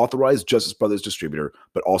California's authorized Justice Brothers distributor,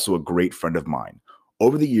 but also a great friend of mine.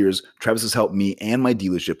 Over the years, Travis has helped me and my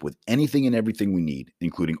dealership with anything and everything we need,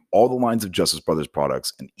 including all the lines of Justice Brothers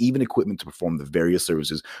products and even equipment to perform the various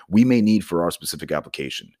services we may need for our specific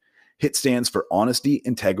application. HIT stands for honesty,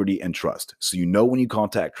 integrity, and trust, so you know when you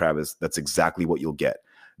contact Travis, that's exactly what you'll get.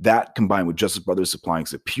 That, combined with Justice Brothers supplying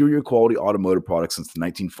superior quality automotive products since the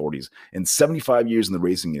 1940s and 75 years in the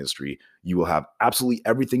racing industry, you will have absolutely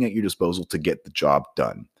everything at your disposal to get the job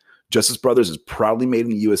done. Justice Brothers is proudly made in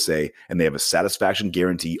the USA, and they have a satisfaction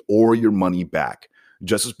guarantee or your money back.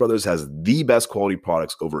 Justice Brothers has the best quality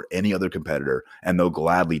products over any other competitor, and they'll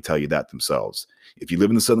gladly tell you that themselves. If you live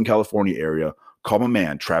in the Southern California area, call my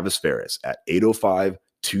man Travis Ferris at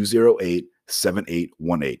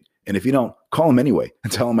 805-208-7818. And if you don't, call him anyway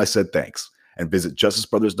and tell him I said thanks. And visit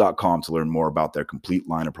justicebrothers.com to learn more about their complete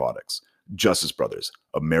line of products. Justice Brothers,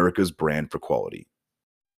 America's brand for quality.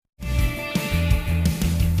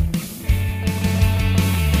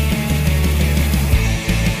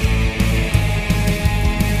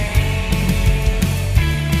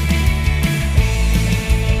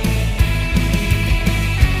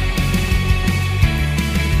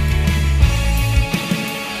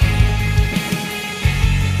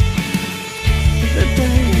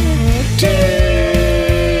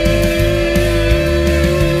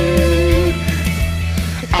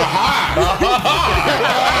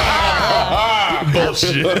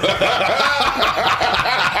 Bullshit.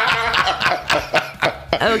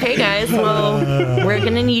 Okay, guys. Well, we're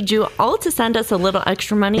going to need you all to send us a little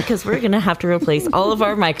extra money because we're going to have to replace all of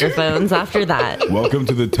our microphones after that. Welcome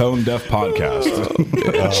to the Tone Deaf Podcast.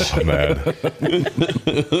 Oh, man.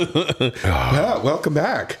 Yeah, welcome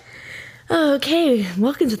back. Okay,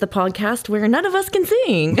 welcome to the podcast where none of us can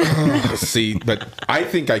sing. See, but I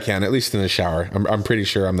think I can, at least in the shower. I'm pretty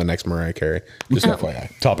sure I'm the next Mariah Carey. Just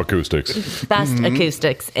FYI. Top acoustics. Best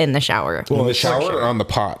acoustics in the shower. Well, in the shower or on the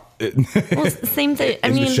pot? Well, same thing. I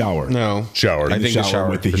In mean, the shower. No. Shower. I think the shower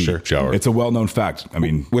with the for heat. sure. Shower. It's a well-known fact. I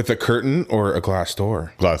mean, With a curtain or a glass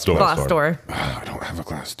door? Glass door. glass door. Oh, I don't have a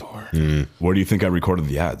glass door. where do you think I recorded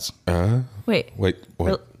the ads? Wait, Wait,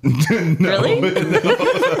 what? really?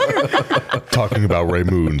 Talking about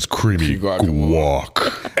Raymoon's creamy guac.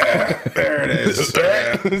 There it is.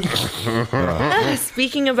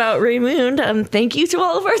 Speaking about Raymoon, thank you to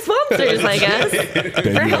all of our sponsors, I guess,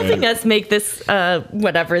 for helping us make this,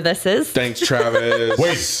 whatever this is. Thanks, Travis.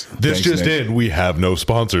 Wait, this Thanks, just Nick. in. We have no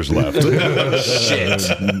sponsors left. Shit.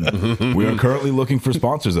 We are currently looking for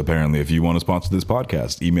sponsors, apparently. If you want to sponsor this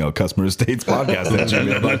podcast, email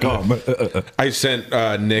customerestatespodcast@gmail.com. I sent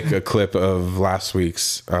Nick a clip of last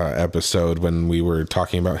week's episode when we were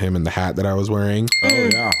talking about him and the hat that I was wearing. Oh,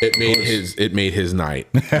 yeah. It made his night.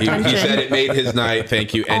 He said it made his night.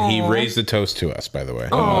 Thank you, and he raised a toast to us. By the way,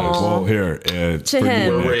 Well, here. To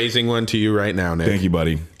him. we're raising one to you right now, Nick. Thank you,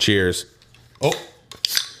 buddy. Cheers. Oh.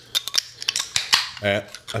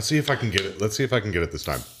 Let's see if I can get it. Let's see if I can get it this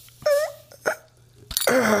time.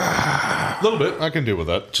 A little bit. I can deal with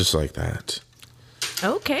that. Just like that.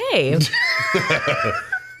 Okay.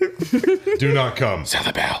 Do not come. Sound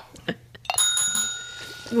the bell.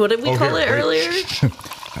 What did we Oh, call here, it wait. earlier?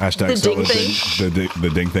 Hashtag The sell ding the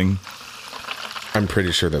ding thing. I'm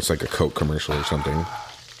pretty sure that's like a Coke commercial or something.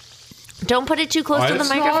 Don't put it too close to the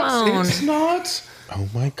microphone. It's not. Oh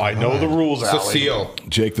my god! I know the rules, It's a Allie. seal.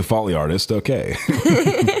 Jake the Foley artist. Okay.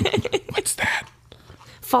 What's that?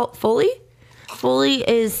 Foley? Foley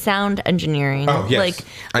is sound engineering. Oh, yes. Like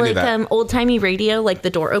I knew that. old timey radio, like the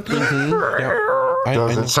door opening.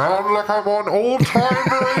 Doesn't sound like I'm on old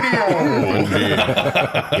time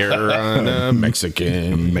radio. You're on a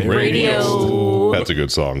Mexican Radio. That's a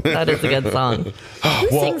good song. That is a good song. Who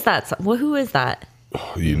sings that song? Well, who is that?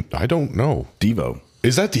 I don't know. Devo.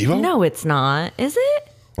 Is that Devo? No, it's not. Is it?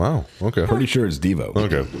 Wow. Okay. Pretty sure it's Devo.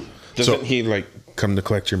 Okay. Doesn't he like come to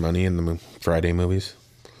collect your money in the Friday movies?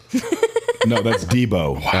 No, that's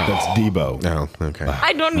Debo. That's Debo. No, okay.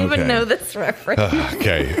 I don't even Okay. know this reference.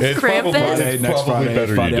 Okay. It's Krampus? Friday, next probably Friday,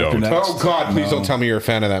 better Friday you after don't. next. Oh God! Please don't tell me you're a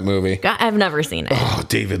fan of that movie. I've never seen it. Oh,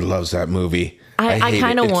 David loves that movie. I hate it.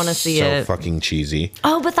 kinda It's wanna see so it. fucking cheesy.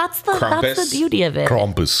 Oh, but that's the Krampus? beauty of it.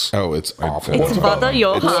 Krampus. Oh, it's awful. It's Vada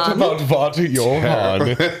Johann. What about Vata Johann?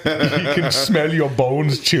 He can smell your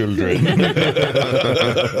bones, children.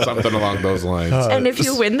 Something along those lines. And if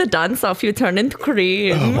you win the dance off, you turn into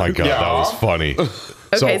cream. Oh my God, that was funny.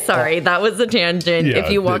 Okay, So, sorry, that was a tangent. yeah, if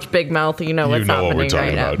you watch Big Mouth, you know what's you know what we're happening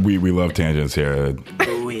talking right about. now. We love tangents here.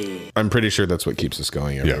 I'm pretty sure that's what keeps us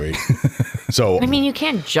going every Yeah. week. So, I mean, you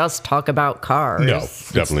can't just talk about cars. no,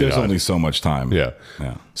 definitely There's not. only so much time. Yeah.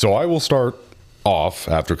 Yeah. So I will start off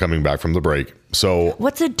after coming back from the break. So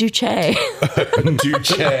What's a Duce? Duce.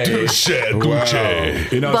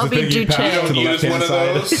 You know, Bobby it's the thing you Duce. pass to the Use left-hand one of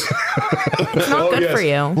side. those. It's not good for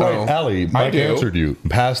you. Right, Oh, Allie, Mike do. answered you.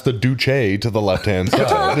 Pass the Duce to the left-hand side.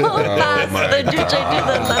 Pass the Duce to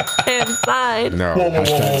the left-hand side. No. Whoa, whoa, whoa,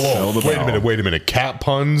 Sell whoa, the whoa. bell. Wait a minute. Cat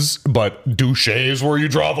puns, but douche is where you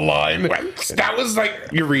draw the line. That was like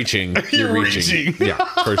you're reaching. You're reaching. Yeah,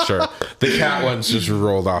 for sure. The cat ones just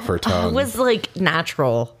rolled off her It tongue. was like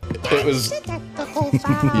natural. It was.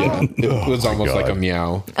 Yeah, it was almost like a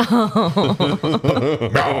meow. Do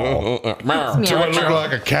I look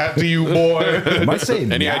like a cat to you, boy? Am I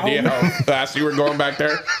saying Any meow? idea how fast you were going back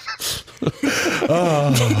there?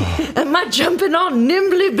 Am I jumping on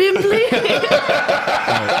nimbly bimbly?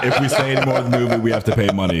 If we say any more of the movie, we have to pay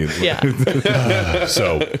money. Yeah.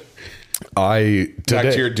 So, today,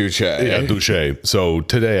 Back to your Duce. Yeah, douche. So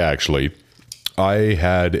today, actually, I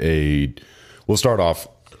had we'll start off,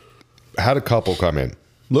 had a couple come in.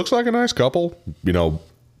 Looks like a nice couple,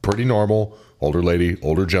 pretty normal, older lady,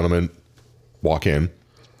 older gentleman, walk in.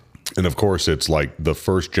 And of course, it's like the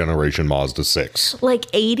first generation Mazda 6. Like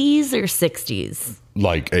 80s or 60s?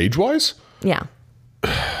 Like age-wise? Yeah.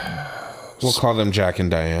 We'll call them Jack and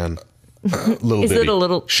Diane. Little Is bitty. it a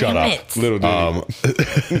little? Shut Damn up. it. Little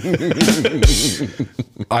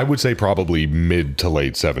I would say probably mid to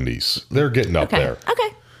late 70s. They're getting up Okay. there.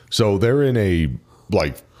 Okay. So they're in a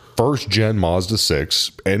first gen Mazda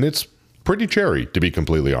 6, and it's pretty cherry, to be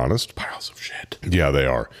completely honest. Piles of shit. Yeah, they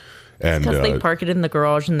are. And Because they park it in the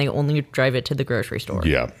garage and they only drive it to the grocery store.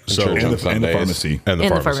 yeah, so church. And the Sundays. pharmacy. and the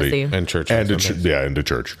In the pharmacy, pharmacy. And church. and on to Sundays. into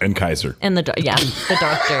church. And Kaiser. And the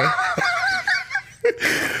doctor.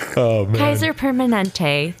 Kaiser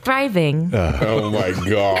Permanente, thriving. Oh my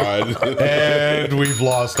god! And we've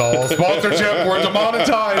lost all sponsorship. We're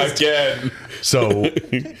demonetized Again. So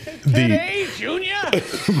the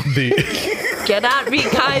Get at me,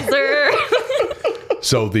 Kaiser.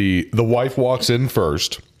 So the wife walks in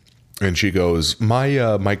first, and she goes,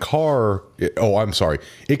 "My car. Oh, I'm sorry.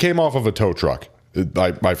 It came off of a tow truck.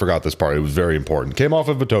 I forgot this part. It was very important. Came off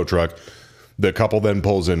of a tow truck. The couple then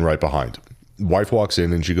pulls in right behind. Wife walks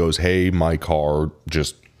in and she goes, "Hey, my car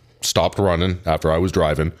just stopped running after I was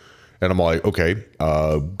driving." And I'm like, "Okay,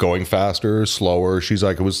 going faster, slower?" She's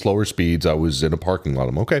like, "It was slower speeds. I was in a parking lot."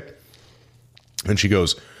 I'm okay. And she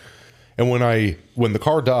goes, "And when the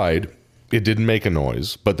car died, it didn't make a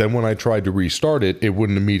noise. But then when I tried to restart it, it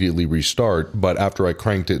wouldn't immediately restart. But after I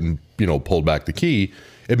cranked it and, pulled back the key,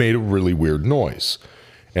 it made a really weird noise."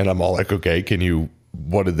 And I'm all like, "Okay,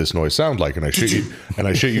 what did this noise sound like?" And I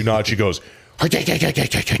shit you not, she goes,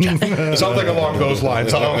 something along those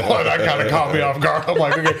lines. I don't know, that kind of caught me off guard. I'm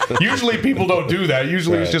like, okay. Usually people don't do that.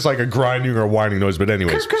 Usually it's just like a grinding or whining noise. But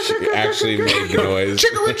anyways, She actually made the noise.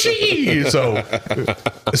 Chickadee!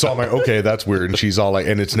 So I'm like, okay, that's weird. And she's all like,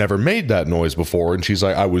 and it's never made that noise before. And she's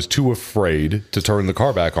like, I was too afraid to turn the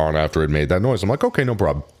car back on after it made that noise. I'm like, okay, no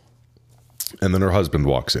problem. And then her husband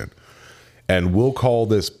walks in, and we'll call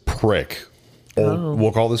this prick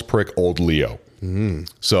old Leo.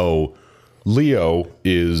 So Leo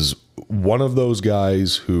is one of those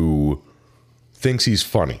guys who thinks he's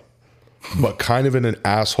funny, but kind of in an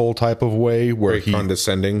asshole type of way, where Very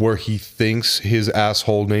condescending. where he thinks his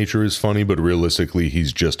asshole nature is funny, but realistically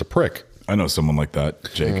he's just a prick. I know someone like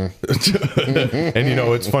that, Jake. And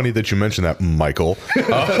it's funny that you mentioned that, Michael.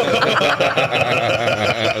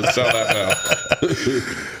 Sell that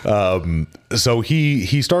now. So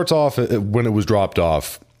he starts off, when it was dropped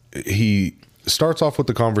off, he starts off with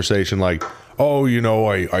the conversation like, "Oh,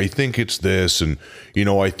 I think it's this, and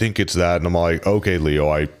I think it's that." And I'm like, "Okay, Leo,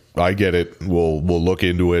 I I get it. We'll look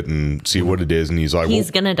into it and see what it is. And he's like,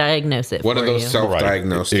 He's going to diagnose it One for of those you.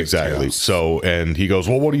 self-diagnostic exactly. tests. So, and he goes,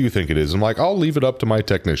 well, what do you think it is? I'm like, I'll leave it up to my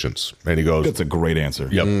technicians. And he goes, That's a great answer.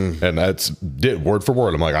 yep. And that's word for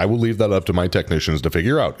word. I'm like, I will leave that up to my technicians to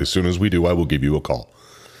figure out. As soon as we do, I will give you a call.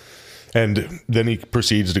 And then he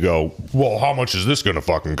proceeds to go, well, how much is this going to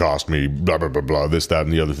fucking cost me? Blah, blah, blah, blah. This, that,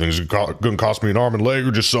 and the other thing. Is it going to cost me an arm and leg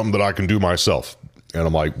or just something that I can do myself? And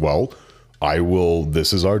I'm like, well, I will.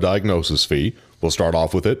 This is our diagnosis fee. We'll start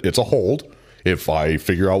off with it. It's a hold. If I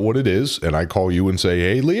figure out what it is and I call you and say,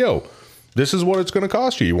 hey, Leo, this is what it's going to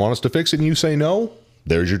cost you. You want us to fix it? And you say no,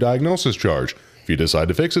 there's your diagnosis charge. If you decide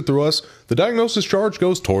to fix it through us, the diagnosis charge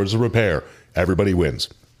goes towards the repair. Everybody wins.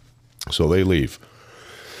 So they leave.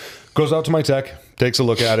 Goes out to my tech, takes a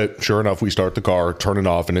look at it. Sure enough, we start the car, turn it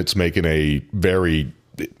off, and it's making a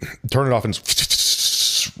turn it off and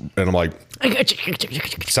I'm like,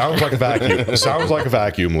 sounds like a vacuum. Sounds like a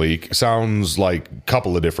vacuum leak. Sounds like a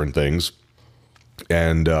couple of different things.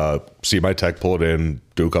 And see my tech pull it in,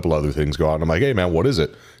 do a couple other things, go out, and I'm like, hey man, what is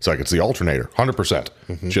it? It's like, it's the alternator,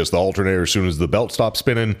 100%. Just the alternator. As soon as the belt stops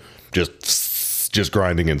spinning, just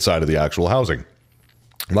grinding inside of the actual housing.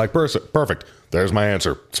 I'm like, perfect. There's my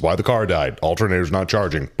answer. That's why the car died. Alternator's not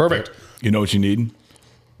charging. Perfect. You know what you need?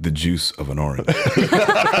 The juice of an orange. It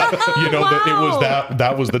was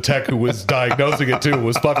that was the tech who was diagnosing it too. It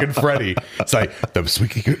was fucking Freddie. It's like, the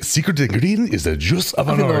secret ingredient is the juice of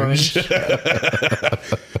an orange.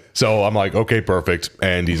 So I'm like, okay, perfect.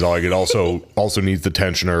 And he's like, it also needs the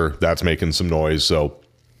tensioner. That's making some noise. So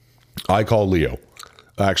I call Leo.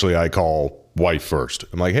 Actually, I call wife first.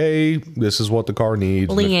 I'm like, hey, this is what the car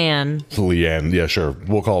needs. Leanne. Yeah, sure.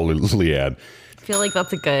 We'll call her Leanne. I feel like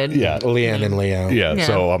that's a good. Yeah. Leanne and Leo. Yeah.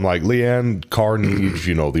 So I'm like, Leanne, car needs,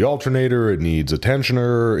 the alternator. It needs a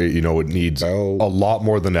tensioner. It needs a lot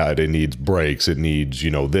more than that. It needs brakes. It needs,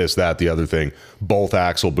 this, that, the other thing. Both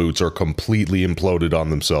axle boots are completely imploded on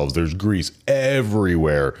themselves. There's grease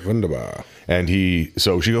everywhere. Wunderbar. And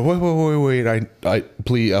so she goes, wait, I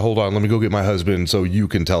please, hold on. Let me go get my husband so you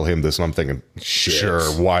can tell him this. And I'm thinking, sure,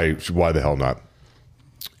 why the hell not?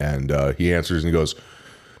 And he answers and he goes,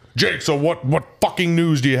 Jake, so what fucking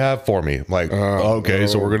news do you have for me? I'm like, okay,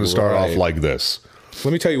 so we're going to start off like this.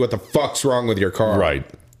 Let me tell you what the fuck's wrong with your car. Right.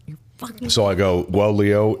 So I go, well,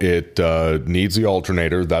 Leo, it needs the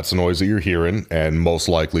alternator. That's the noise that you're hearing. And most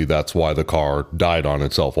likely that's why the car died on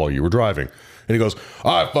itself while you were driving. And he goes,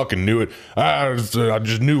 I fucking knew it. I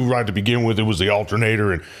just knew right to begin with it was the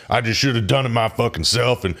alternator, and I just should have done it my fucking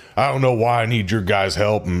self, and I don't know why I need your guys'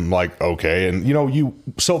 help. And I'm like, okay. And you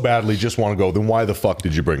so badly just want to go, then why the fuck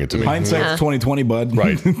did you bring it to me? Hindsight's 20/20, bud.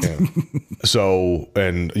 Right. So,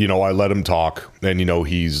 and I let him talk, and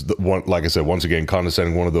he's the one, like I said, once again,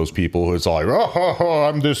 condescending, one of those people who's like,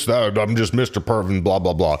 I'm this, that, I'm just Mr. Pervin, blah,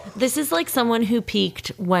 blah, blah. This is like someone who peaked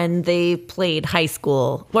when they played high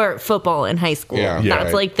school or football in high school. Yeah. That's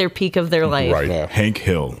right. like their peak of their life. Right. Yeah. Hank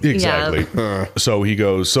Hill. Exactly. So he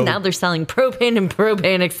goes, Now they're selling propane and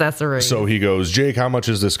propane accessories. So he goes, Jake, how much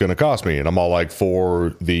is this going to cost me? And I'm all like,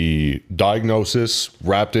 for the diagnosis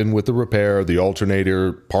wrapped in with the repair, the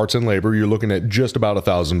alternator, parts and labor, you're looking at just about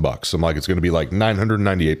 $1,000. I'm like, it's going to be like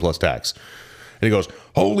 $998 plus tax. And he goes,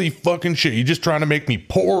 holy fucking shit. You just trying to make me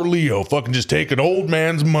poor Leo fucking just take an old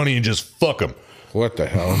man's money and just fuck him. What the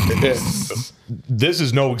hell? This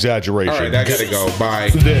is no exaggeration. All right, I gotta go. Bye.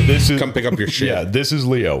 This is, Come pick up your shit. Yeah, this is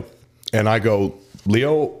Leo. And I go,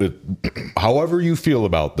 Leo, however you feel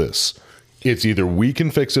about this, it's either we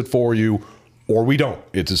can fix it for you or we don't.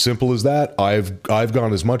 It's as simple as that. I've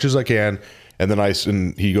gone as much as I can. And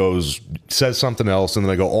then he goes, says something else. And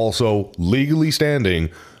then I go, also, legally standing,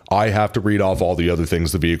 I have to read off all the other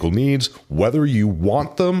things the vehicle needs, whether you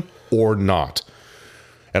want them or not.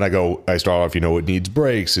 And I start off, it needs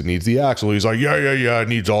brakes, it needs the axle. He's like, yeah, it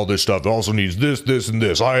needs all this stuff. It also needs this, and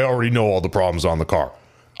this. I already know all the problems on the car.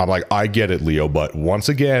 I'm like, I get it, Leo, but once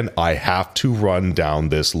again, I have to run down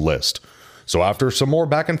this list. So after some more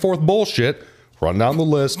back and forth bullshit, run down the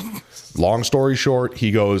list. Long story short,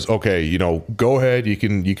 he goes, okay, go ahead, you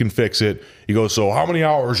can fix it. He goes, so how many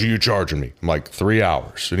hours are you charging me? I'm like, 3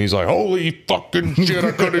 hours. And he's like, holy fucking shit,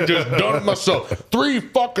 I could have just done it myself. 3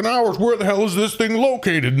 fucking hours? Where the hell is this thing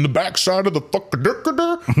located? In the backside of the fucking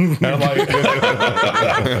And I'm like,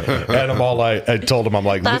 and I'm all like, I told him, I'm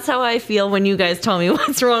like, that's how I feel when you guys tell me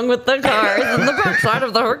what's wrong with the car. It's in the backside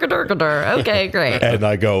of the herkadurkadur. Okay, great. And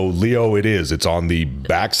I go, Leo, it is. It's on the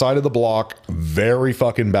backside of the block, very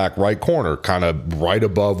fucking back right corner, kind of right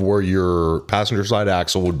above where your passenger side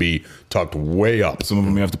axle would be, tucked way up. Some of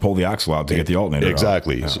them you have to pull the axle out to get the alternator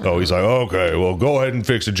Exactly. out. So he's like, okay, well, go ahead and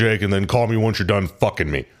fix it, Jake, and then call me once you're done fucking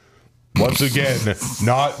me. Once again,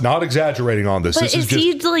 not exaggerating on this. But This is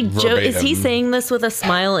he like is he saying this with a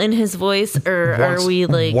smile in his voice, or are we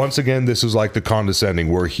like? Once again, this is like the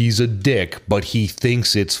condescending, where he's a dick, but he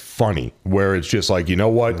thinks it's funny. Where it's just like, you know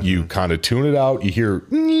what? You kind of tune it out. You hear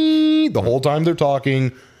the whole time they're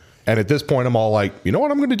talking. And at this point, I'm all like, you know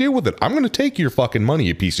what? I'm going to deal with it. I'm going to take your fucking money,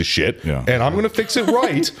 you piece of shit. Yeah. And I'm going to fix it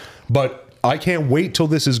right. But I can't wait till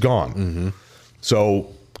this is gone.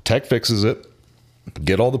 So tech fixes it.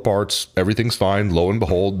 Get all the parts. Everything's fine. Lo and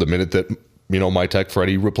behold, the minute that, my tech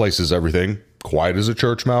Freddy replaces everything, quiet as a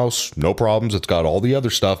church mouse, no problems. It's got all the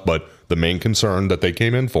other stuff, but the main concern that they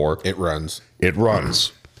came in for, It runs. it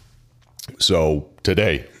runs. So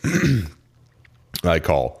today, I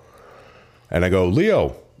call and I go,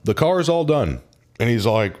 Leo, the car's all done. And he's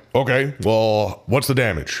like, okay, well, what's the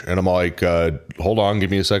damage? And I'm like, hold on,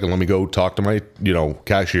 give me a second. Let me go talk to my,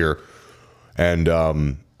 cashier. And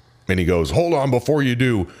he goes, hold on, before you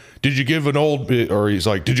do, did you give an old, or he's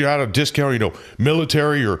like, did you add a discount,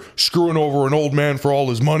 military or screwing over an old man for all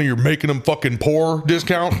his money or making him fucking poor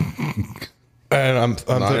discount? And I'm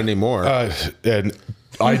Not anymore.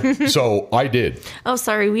 So I did. Oh,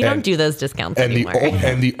 sorry, we don't do those discounts And anymore.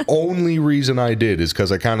 the only reason I did is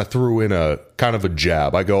because I kind of threw in a kind of a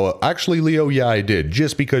jab. I go, actually, Leo, yeah, I did,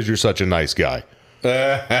 just because you're such a nice guy.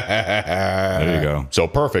 There you go. So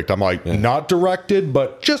perfect. I'm like, not directed,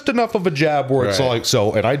 but just enough of a jab where it's Right. like,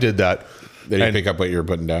 so, and I did that. Did you And- pick up what you were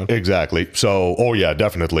putting down? Exactly. So, oh yeah,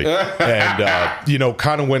 definitely. And,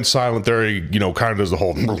 kind of went silent there. He, kind of does the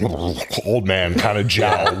whole old man kind of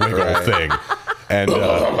jowl wiggle thing. And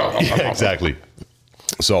yeah, exactly.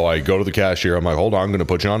 So I go to the cashier. I'm like, hold on, I'm going to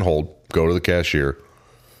put you on hold. Go to the cashier.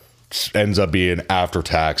 Ends up being after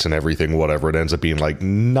tax and everything, whatever. It ends up being like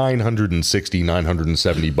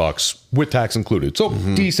 $970 with tax included. So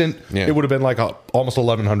decent. Yeah. It would have been like almost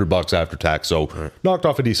 $1,100 after tax. So knocked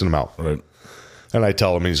off a decent amount. Right. And I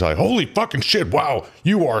tell him, he's like, holy fucking shit, wow,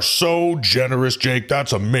 you are so generous, Jake.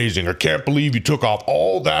 That's amazing. I can't believe you took off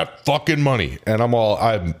all that fucking money. And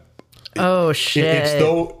Oh shit! it's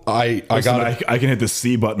though I Listen, got I can hit the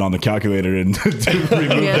C button on the calculator and to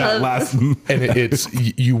remove Yeah. that last. and it's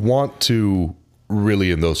you want to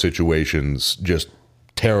really in those situations just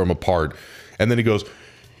tear them apart. And then he goes,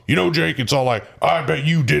 Jake, it's all like, I bet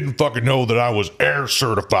you didn't fucking know that I was air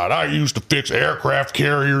certified. I used to fix aircraft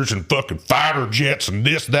carriers and fucking fighter jets and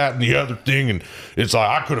this, that, and the other thing. And it's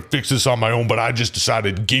like, I could have fixed this on my own, but I just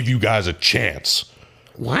decided to give you guys a chance.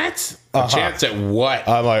 What? A chance at what?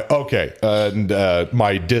 I'm like, okay. And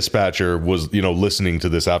my dispatcher was, listening to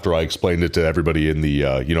this after I explained it to everybody in the,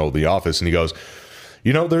 the office. And he goes,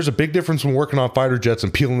 there's a big difference when working on fighter jets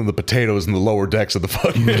and peeling the potatoes in the lower decks of the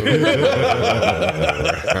fucking.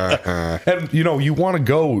 And, you want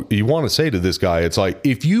to say to this guy, it's like,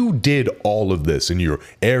 if you did all of this and you're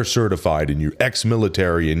air certified and you're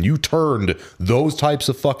ex-military and you turned those types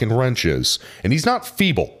of fucking wrenches, and he's not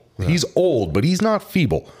feeble. He's old, but he's not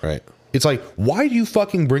feeble. Right. It's like, why do you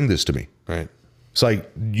fucking bring this to me? Right. It's like,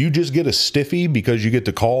 you just get a stiffy because you get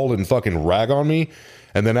to call and fucking rag on me.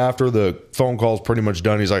 And then after the phone call's pretty much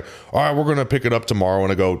done, he's like, all right, we're going to pick it up tomorrow.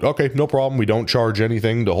 And I go, okay, no problem. We don't charge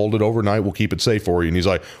anything to hold it overnight. We'll keep it safe for you. And he's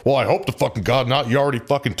like, well, I hope to fucking God not. You already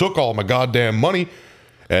fucking took all my goddamn money.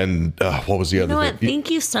 And what was the You other know thing? what? Thank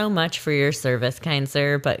you so much for your service, kind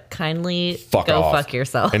sir, but kindly Fuck go off. fuck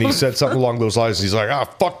yourself. And he said something along those lines. He's like,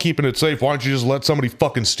 fuck keeping it safe. Why don't you just let somebody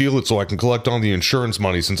fucking steal it so I can collect on the insurance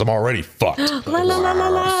money since I'm already fucked? La, la, la, la,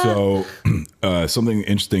 la. So, something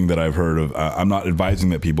interesting that I've heard of, I'm not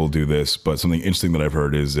advising that people do this, but something interesting that I've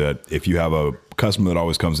heard is that if you have a customer that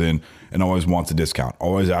always comes in and always wants a discount,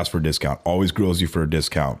 always asks for a discount, always grills you for a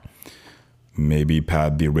discount, maybe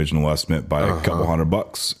pad the original estimate by a couple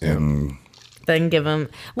 $100 and Then give them.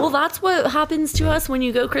 Well, that's what happens to us when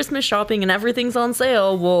you go Christmas shopping and everything's on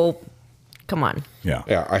sale. Well, come on. yeah.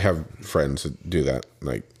 Yeah, I have friends that do that.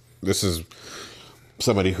 Like, this is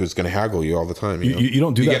somebody who's going to haggle you all the time. You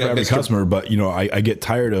don't do that get for a every Mr. customer, but I get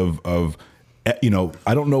tired of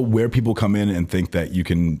I don't know where people come in and think that you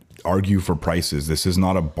can argue for prices. This is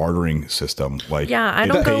not a bartering system. Like, Yeah, I it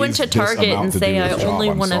don't go pays into this Target amount and to say do I this job. only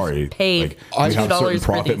I'm wanna sorry. pay Like, we have $2 certain for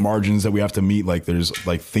profit these. margins that we have to meet. Like, there's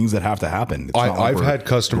like things that have to happen. It's not like I've we're had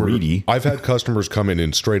customers. greedy. I've had customers come in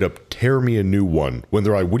and straight up tear me a new one when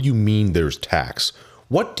they're like, "What do you mean there's tax?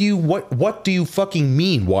 What do you fucking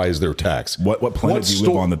mean? Why is there tax? What planet do you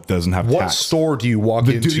live on that doesn't have what tax? store do you walk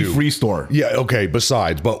The into? duty-free store. Yeah, okay.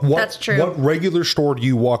 Besides, but what? That's true. What regular store do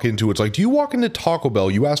you walk into? It's like, do you walk into Taco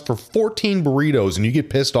Bell? You ask for 14 burritos and you get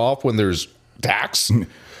pissed off when there's tax?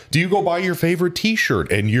 Do you go buy your favorite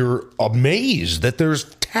T-shirt and you're amazed that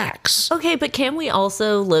there's tax? Okay, but can we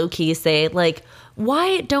also low key say, like,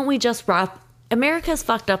 why don't we just wrap? America's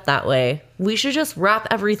fucked up that way. We should just wrap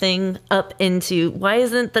everything up into, why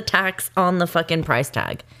isn't the tax on the fucking price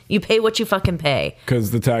tag? You pay what you fucking pay.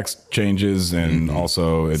 Because the tax changes, and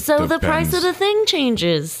also it So the depends. price of the thing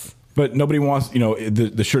changes. But nobody wants,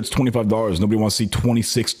 the shirt's $25. Nobody wants to see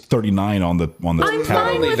 $26.39 on the I'm tab.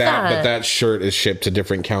 fine Only with that, that. but that shirt is shipped to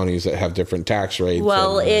different counties that have different tax rates.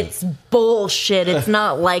 Well, and, it's bullshit. It's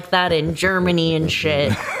not like that in Germany and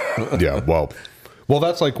shit. Yeah, well,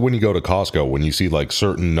 that's like when you go to Costco, when you see like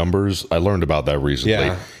certain numbers. I learned about that recently.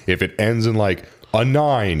 Yeah. If it ends in like a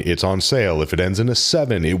 9, it's on sale. If it ends in a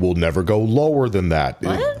 7, it will never go lower than that.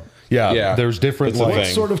 What? Yeah, there's different It's a like. What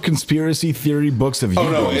thing. sort of conspiracy theory books have you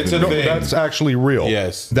no, read? it's a No, thing. that's actually real.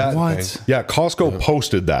 Yes. That What? Yeah, Costco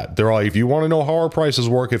posted that. They're like, if you want to know how our prices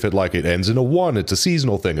work, if it ends in a 1, it's a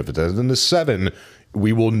seasonal thing. If it ends in a 7,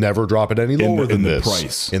 we will never drop it any lower than in the this.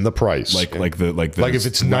 price. In the price. Like if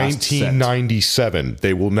it's last set. 1997,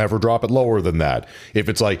 they will never drop it lower than that. If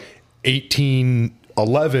it's like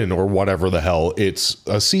 1811 or whatever the hell, it's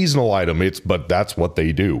a seasonal item. But that's what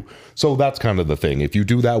they do. So that's kind of the thing. If you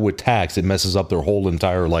do that with tax, it messes up their whole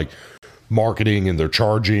entire like marketing and their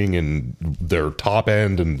charging and their top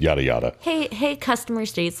end and yada yada. Hey, Customer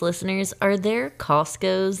States listeners, are there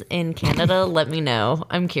Costco's in Canada? Let me know.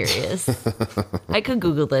 I'm curious. I could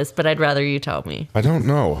Google this, but I'd rather you tell me. I don't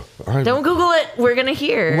know. Don't Google it. We're going to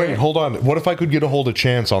hear. Wait, hold on. What if I could get a hold of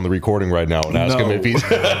Chance on the recording right now and ask him if he's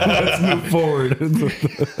Let's move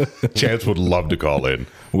forward. Chance would love to call in.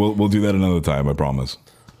 We'll do that another time, I promise.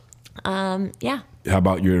 Yeah. How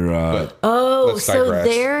about your Oh, Let's so digress.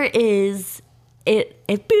 there is it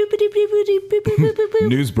boopity boopity boop boop boop boop boop.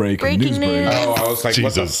 news break? Breaking news. Oh, I was like,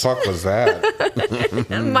 what the Jesus. fuck was that?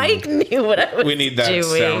 Mike knew what I was We need that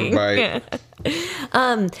doing. soundbite.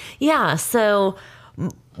 Yeah, so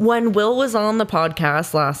when Will was on the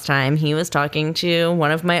podcast last time, he was talking to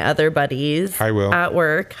one of my other buddies Hi, Will. at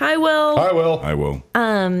work. Hi, Will. I will. I will.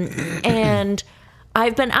 And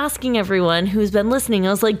I've been asking everyone who's been listening.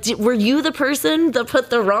 I was like, were you the person that put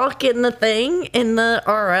the rock in the thing, in the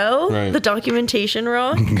RO, Right. the documentation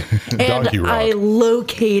rock? And Donkey rock. I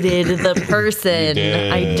located the person. did.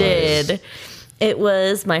 I did. It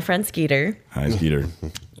was my friend Skeeter. Hi, Skeeter.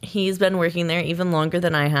 He's been working there even longer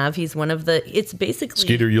than I have. He's one of the, it's basically.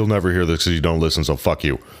 Skeeter, you'll never hear this because you don't listen, so fuck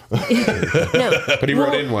you. No. But he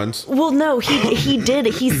wrote in once. Well, no, he did.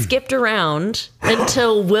 He skipped around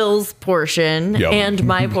until Will's portion Yep. and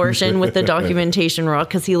my portion with the documentation rock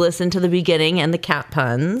because he listened to the beginning and the cat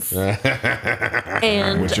puns.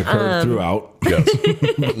 And Which occurred throughout. Yes.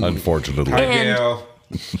 Unfortunately. Hi, And- Gail.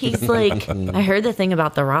 he's like, I heard the thing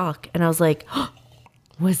about the rock, and I was like,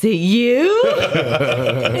 was it you?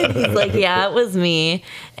 And he's like, yeah, it was me.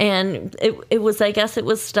 And it was, I guess it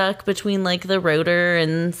was stuck between like the rotor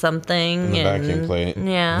and something. And the vacuum plate.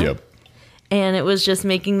 Yeah. Yep. And it was just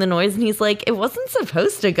making the noise. And he's like, it wasn't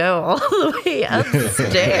supposed to go all the way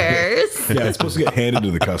upstairs. Yeah, it's supposed to get handed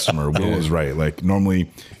to the customer. Will is right. Like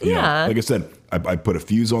normally, you know, Yeah. like I said, I put a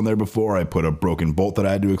fuse on there before. I put a broken bolt that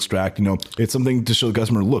I had to extract. You know, it's something to show the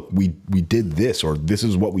customer, look, we did this, or this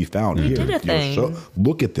is what we found here. did a You know, thing.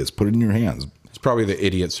 look at this. Put it in your hands. It's probably the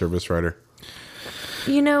idiot service writer.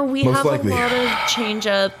 You know, we Most have likely. a lot of change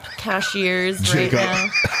up cashiers right Jacob. now.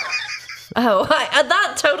 Oh,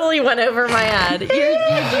 that totally went over my head.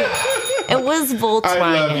 It was Volkswagen.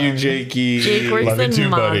 I love you, Jakey. Jake works Love you in too,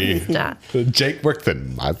 buddy. Mazda. Jake worked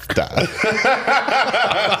in Mazda.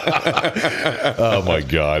 Oh my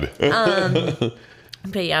god.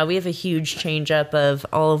 But yeah, we have a huge change up of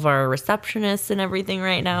all of our receptionists and everything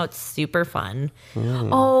right now. It's super fun.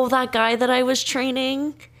 Oh, that guy that I was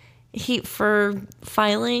training for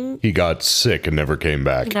filing He got sick and never came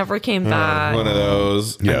back. never came back. One of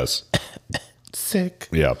those. Yes. Sick.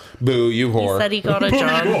 Yeah. Boo, you He whore. said he got a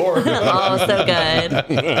job. Oh, so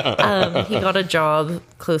good. He got a job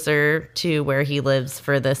closer to where he lives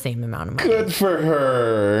for the same amount of money. Good for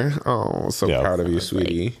her. Oh, so Yeah. proud of you,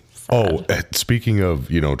 sweetie. Oh, speaking of,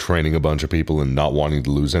 training a bunch of people and not wanting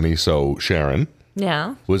to lose any, so Sharon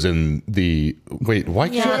Yeah. was in the wait, why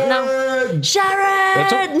can't Yeah. No.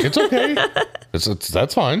 Sharon. It's okay.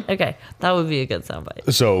 That's fine. Okay, that would be a good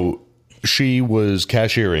soundbite. So she was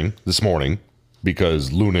cashiering this morning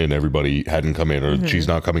because Luna and everybody hadn't come in, or she's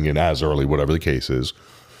not coming in as early, whatever the case is.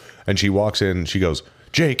 And she walks in, she goes,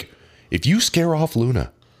 Jake, if you scare off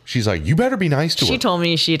Luna, she's like, you better be nice to her. She told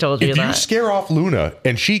you If you that. scare off Luna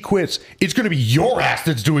and she quits, it's going to be your ass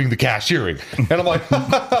that's doing the cashiering. And I'm like,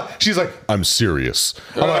 she's like, I'm serious.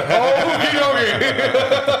 I'm like,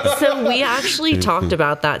 oh, So we actually talked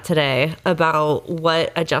about that today, about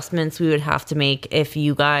what adjustments we would have to make if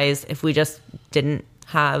we just didn't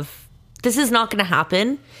have this is not going to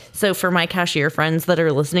happen. So for my cashier friends that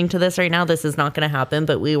are listening to this right now, this is not going to happen.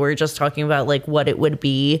 But we were just talking about like what it would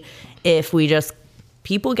be if we just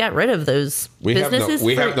people get rid of those businesses.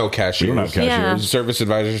 We have no cashiers. We don't have cashiers. Yeah. Service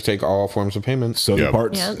advisors take all forms of payment. So the Yep.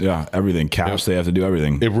 parts, Yep. everything. Cash, they have to do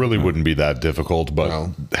everything. It really wouldn't be that difficult, but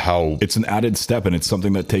No. how It's an added step, and it's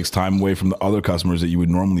something that takes time away from the other customers that you would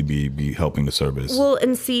normally be helping to service. Well,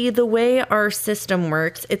 and see, the way our system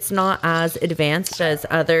works, it's not as advanced as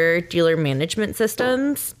other dealer management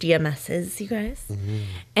systems, DMSs, you guys.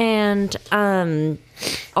 And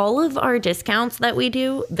all of our discounts that we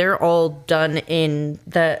do, they're all done in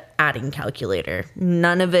the adding calculator.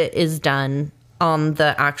 None of it is done on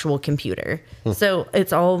the actual computer. So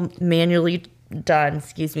it's all manually done,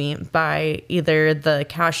 by either the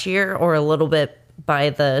cashier or a little bit by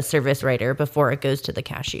the service writer before it goes to the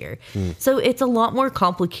cashier. So it's a lot more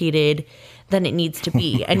complicated than it needs to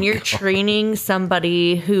be. And you're training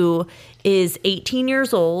somebody who is 18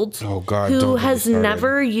 years old, Oh, God, don't who get me has started.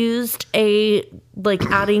 never used a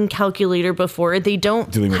adding calculator before. They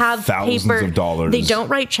don't Dealing with have thousands paper. of dollars. They don't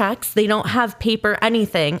write checks. They don't have paper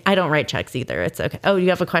anything. I don't write checks either. It's okay. Oh, you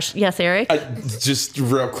have a question? Yes, Eric? Just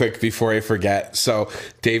real quick before I forget. So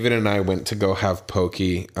David and I went to go have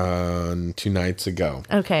pokey 2 nights ago.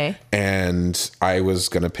 Okay. And I was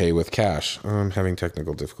going to pay with cash. I'm having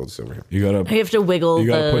technical difficulties over here. You gotta You have to wiggle You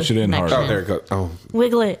gotta the push it in connection. Oh, there it goes. Oh,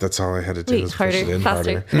 Wiggle it. that's all I had to do Wait, was harder, push it in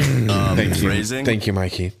faster. harder. Thank you. Phrasing. Thank you,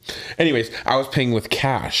 Mikey. Anyways, I was paying with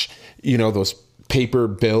cash. You know, those paper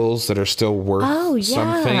bills that are still worth Oh, yeah.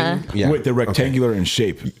 something? Yeah. Wait, they're rectangular in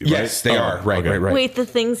shape. Right? Yes, they are. Right, okay. right. Wait, the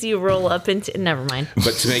things you roll up into. Never mind.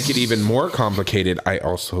 But to make it even more complicated, I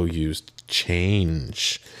also used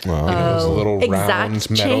change. Wow. You know, those little Exact round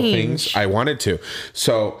metal change. things. I wanted to.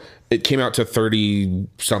 So it came out to 30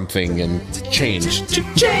 something and change.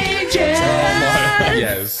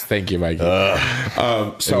 Yes. Thank you, Mikey. So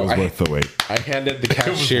It was worth the wait. I handed the it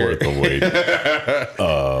was cashier. worth the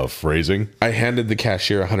wait. Phrasing. I handed the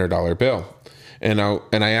cashier $100 bill. And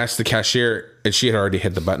I asked the cashier, and she had already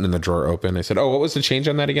hit the button in the drawer open. I said, "Oh, what was the change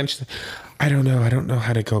on that again?" She said, "I don't know. I don't know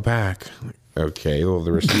how to go back." Okay, well,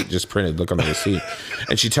 the receipt just printed. Look on the receipt.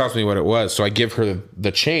 And she tells me what it was. So I give her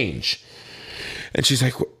the change. And she's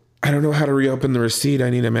like, "I don't know how to reopen the receipt. I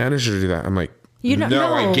need a manager to do that." I'm like, You don't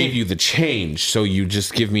 "No, I know. gave you the change. So you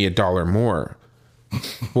just give me $1 more."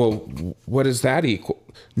 Well, what does that equal?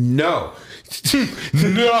 No.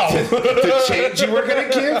 The change you were going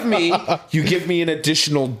to give me, you give me an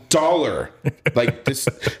additional $1. Like this,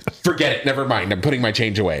 forget it. Never mind. I'm putting my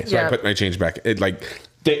change away. So I Yeah. put my change back.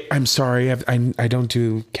 I'm sorry. I don't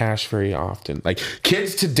do cash very often. Like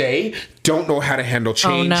kids today don't know how to handle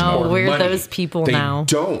change. no, or we're money. those people They now.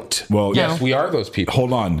 don't. Well, yes, No. we are those people.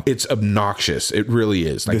 Hold on. It's obnoxious. It really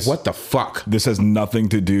is. Like, what the fuck? This has nothing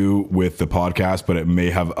to do with the podcast, but it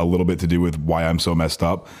may have a little bit to do with why I'm so messed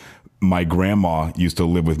up. My grandma used to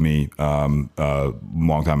live with me a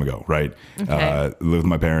long time ago, right? Okay. Lived with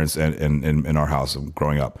my parents and in our house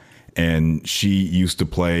growing up. And she used to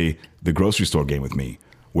play the grocery store game with me,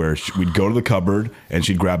 where we'd go to the cupboard and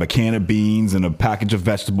she'd grab a can of beans and a package of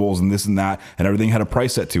vegetables and this and that, and everything had a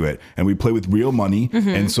price set to it. And we'd play with real money.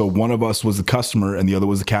 And so one of us was the customer and the other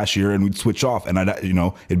was the cashier, and we'd switch off. And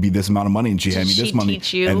it'd be this amount of money, and she'd hand me this she money.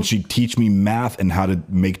 teach you? And she'd teach me math and how to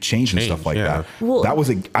make change and stuff like yeah. that. Well-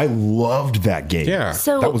 I loved that game. Yeah.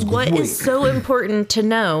 So That was what great. is so important to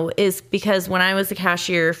know is because when I was a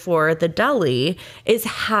cashier for the deli is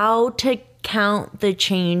how to count the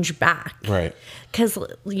change back. Right. Because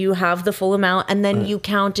you have the full amount and then you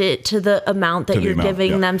count it to the amount that To the you're amount,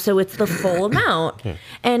 giving yeah. them. So it's the full amount.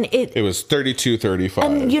 And It was 32.35.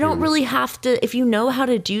 and you don't Here's- really have to, if you know how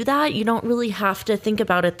to do that, you don't really have to think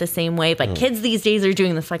about it the same way. But kids these days are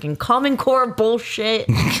doing the fucking Common Core bullshit.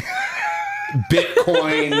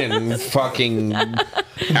 Bitcoin and fucking Apple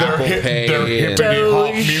Pay. Their and- hippity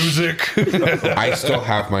hop Doge. music. I still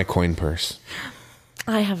have my coin purse.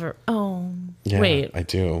 I have a, Yeah, wait. I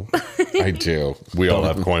do. I do. We all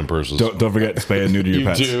have coin purses. Don't forget to spay and neuter your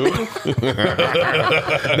pets.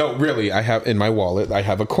 No, really. I have in my wallet. I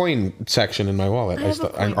have a coin section in my wallet. I have a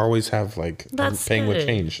I coin. always have like I'm That's paying with good.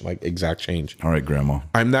 change, like exact change. All right, Grandma.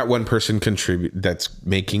 I'm that one person that's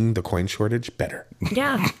making the coin shortage better.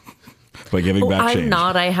 Yeah. By giving back I'm change.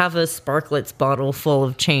 not. I have a Sparklets bottle full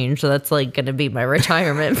of change. So that's like going to be my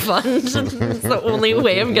retirement fund. It's the only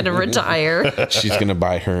way I'm going to retire. She's gonna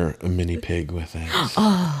buy her a mini pig with it.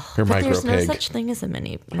 Her But micro there's no pig. such thing as a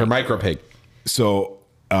mini. Her micro pig. So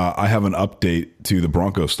I have an update to the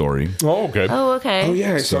Bronco story, Oh, okay. Oh, okay. Oh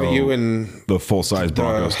yeah, I saw So- you and the full size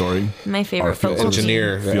Bronco story. My favorite Our field football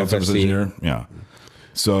engineer, team. the Field service FSC. engineer. Yeah.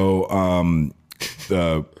 So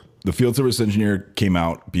the field service engineer came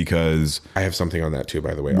out because I have something on that too,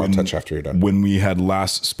 by the way. I'll touch after you're done. when we had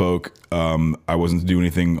last spoke, I wasn't to do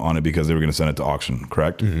anything on it because they were going to send it to auction,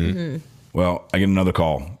 correct? Mm-hmm. Well, I get another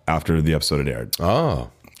call after the episode had aired. Oh.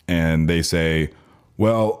 And they say,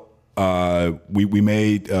 well, we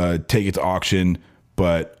may take it to auction,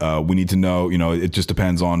 but we need to know, it just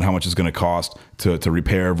depends on how much it's going to cost to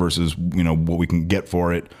repair versus, what we can get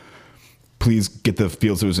for it. Please get the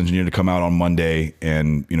field service engineer to come out on Monday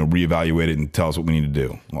and, reevaluate it and tell us what we need to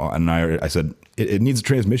do. Well, and I said, it needs a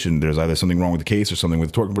transmission. There's either something wrong with the case or something with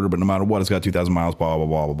the torque converter, but no matter what, it's got 2,000 miles, blah, blah,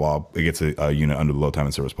 blah, blah, blah. It gets a unit under the low time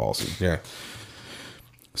and service policy. Yeah.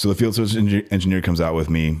 So the field service engineer comes out with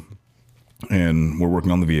me and we're working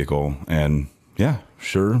on the vehicle, and yeah,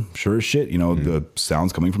 sure as shit. The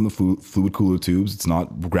sound's coming from the fluid cooler tubes. It's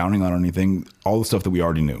not grounding on anything. All the stuff that we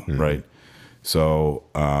already knew, right? So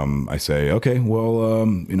I say, okay, well,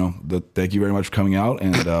 thank you very much for coming out,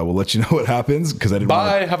 and we'll let you know what happens, because I didn't.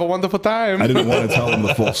 Bye. Have a wonderful time. I didn't want to tell him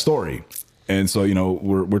the full story. And so,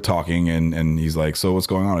 we're talking, and he's like, so what's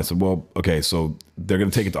going on? I said, well, okay, so they're going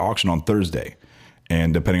to take it to auction on Thursday,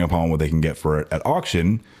 and depending upon what they can get for it at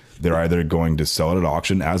auction, they're either going to sell it at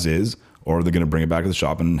auction as is, or they're going to bring it back to the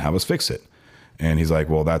shop and have us fix it. And he's like,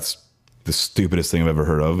 well, that's the stupidest thing I've ever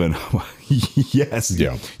heard of. And yes,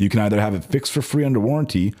 yeah, you can either have it fixed for free under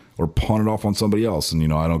warranty or pawn it off on somebody else. And,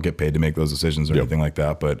 I don't get paid to make those decisions or anything like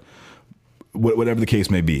that, but whatever the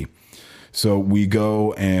case may be. So we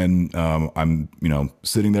go, and I'm,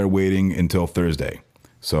 sitting there waiting until Thursday.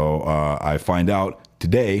 So I find out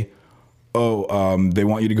today, they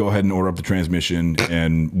want you to go ahead and order up the transmission,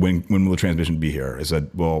 and when will the transmission be here? I said,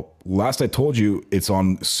 well, last I told you, it's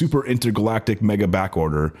on super intergalactic mega back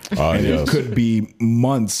order, and yes. it could be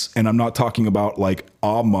months, and I'm not talking about like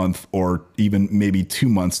a month or even maybe 2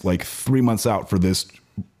 months, like 3 months out for this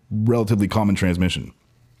relatively common transmission.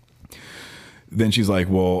 Then she's like,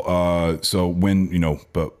 well, so when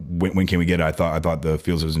can we get it? I thought the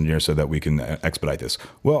field service engineer said that we can expedite this.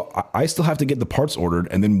 Well, I still have to get the parts ordered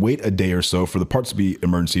and then wait a day or so for the parts to be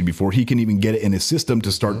emergency before he can even get it in his system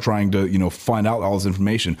to start trying to, find out all this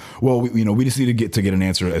information. Well, we just need to get an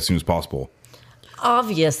answer as soon as possible.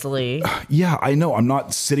 Obviously. Yeah, I know. I'm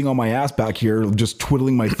not sitting on my ass back here just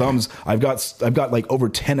twiddling my thumbs. I've got like over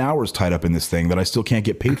 10 hours tied up in this thing that I still can't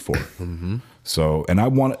get paid for. Mm-hmm. So, and I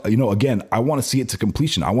want, again, I want to see it to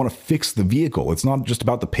completion. I want to fix the vehicle. It's not just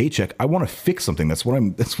about the paycheck. I want to fix something. That's what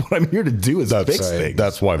I'm here to do, is fix things.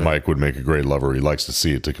 That's why Mike would make a great lover. He likes to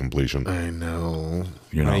see it to completion. I know.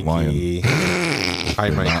 You're not lying.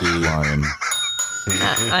 Hi, Mikey. Lying.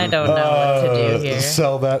 I don't know what to do here.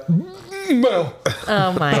 Sell that. Well,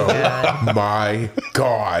 Oh my god. My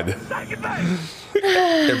God.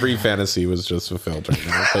 Every fantasy was just fulfilled right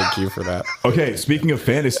now. Thank you for that. Okay, speaking of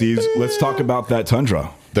fantasies, let's talk about that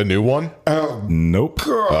Tundra. the new one, Nope.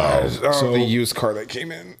 So the used car that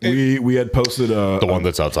came in. We had posted the one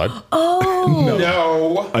that's outside.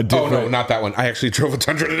 No. A different- no, not that one. I actually drove a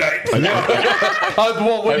Tundra today.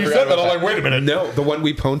 Well, when you said that, I'm like, wait a minute. No, the one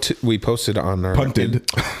we posted on our punted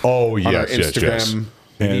Oh on our yes, yes, Instagram.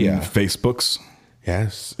 and media. Facebooks.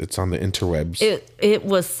 Yes, it's on the interwebs. It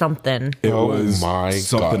was something. It Oh was my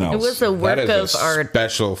something God. else. It was a work That is of a art.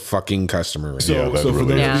 special fucking customer. Right So, Yeah, that so for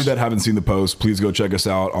really those of is. you that haven't seen the post, please go check us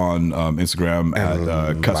out on Instagram at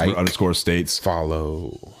customer_states.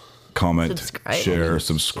 Follow. Comment, Subscribe. share,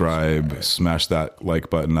 subscribe, smash that like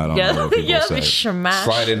button. I don't know Yeah, what people yeah, say. smash.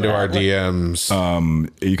 Slide into our DMs.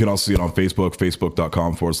 You can also see it on Facebook,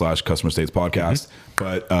 facebook.com/Customer States Podcast.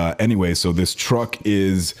 But anyway, so this truck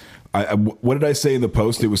is. What did I say in the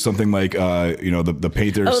post? It was something like, the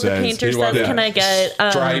painter Oh, says. the painter says, "Can I get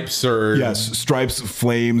stripes or Yes, stripes,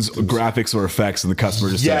 flames, graphics, or effects, and the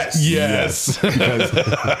customer just Yes. says Yes. because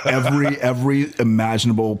every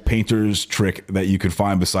imaginable painter's trick that you could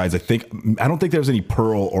find. Besides, I don't think there's any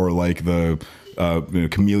pearl or like the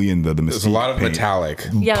chameleon, the There's a lot of paint. metallic.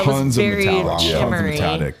 Yeah, it was Tons very of metallic, shimmery.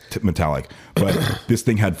 tons of metallic. But this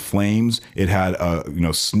thing had flames. It had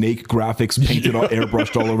snake graphics painted,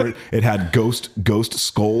 airbrushed all over it. It had ghost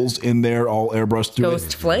skulls in there, all airbrushed through Ghost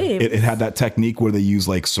it. flames. It had that technique where they use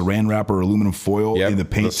like saran wrap or aluminum foil Yep, in the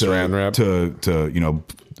paint the saran wrap. to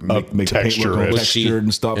make the paint texture look all it. textured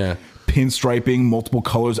and stuff. Yeah. Pinstriping, multiple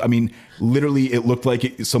colors. I mean, literally, it looked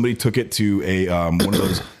like somebody took it to a one of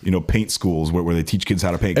those paint schools where they teach kids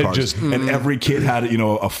how to paint cars, and every kid had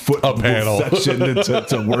a foot A panel. section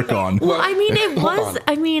to work on. I mean, it was.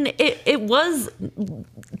 I mean, it was.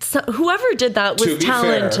 So whoever did that was To be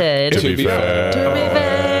talented. fair. To be fair. To be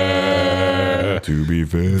fair. To be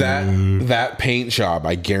fair, That paint job,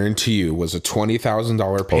 I guarantee you, was a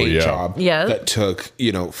 $20,000 paint yeah. job Yeah. that took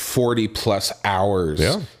 40 plus hours.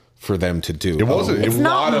 Yeah. for them to do. It wasn't. It's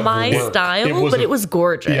not my style, but it was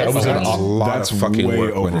gorgeous. Yeah, it was a lot That's of fucking way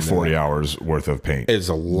work went over into 40 that. hours worth of paint. It's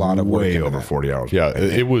a lot of work way into over that. 40 hours. Yeah,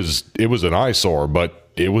 it was an eyesore, but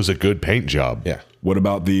it was a good paint job. Yeah. What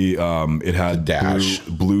about the it had dash.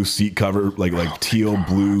 blue seat cover, like teal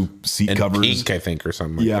blue seat And covers. pink, I think, or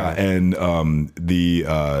something like Yeah, that. and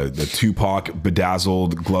the Tupac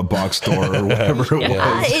bedazzled glove box store or whatever it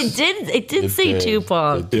Yeah, was. it did say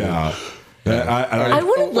Tupac. Yeah. I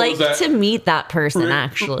would was like that? to meet that person,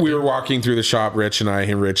 actually. We were walking through the shop, Rich and I,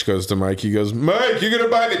 and Rich goes to Mike. He goes, Mike, you going to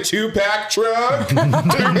buy the 2-pack truck?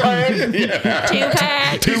 2-pack? Yeah.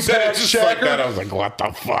 Tupac. He said it just like that. I was like, what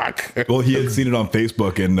the fuck? Well, he had seen it on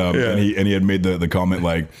Facebook, and he had made the comment,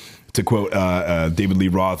 like, to quote David Lee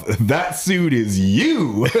Roth, "That suit is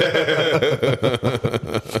you."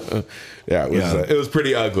 Yeah, it was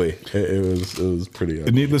pretty ugly. It was pretty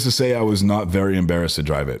ugly. Needless to say, I was not very embarrassed to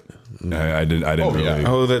drive it. I didn't really. yeah.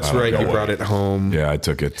 Oh, that's right. You brought it home. Yeah, I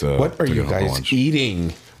took it. What are took you it home for guys lunch.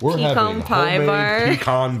 eating? We're Pecan having pie homemade bar.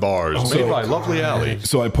 pecan bars made by Lovely Alley.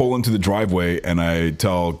 So I pull into the driveway and I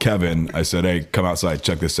tell Kevin, I said, "Hey, come outside,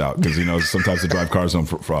 check this out," because sometimes I drive cars home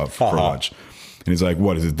for lunch. And he's like,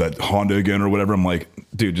 "What is it? That Honda again or whatever?" I'm like,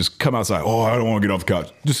 "Dude, just come outside." "Oh, I don't want to get off the couch."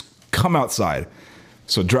 "Just come outside."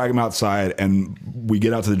 So drag him outside, and we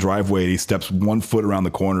get out to the driveway. And he steps 1 foot around the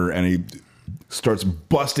corner, and he starts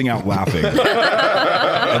busting out laughing.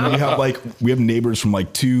 And we have neighbors from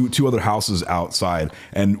like two other houses outside,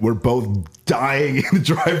 and we're both dying in the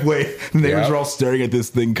driveway. The neighbors are all staring at this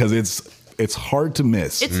thing because it's hard to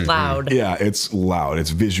miss. It's loud. Yeah, it's loud. It's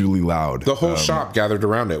visually loud. The whole shop gathered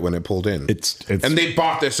around it when it pulled in. It's and they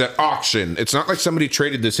bought this at auction. It's not like somebody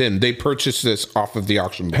traded this in. They purchased this off of the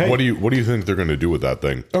auction block. What do you think they're going to do with that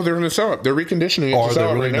thing? Oh, they're going to sell it. They're reconditioning it. Oh, to sell are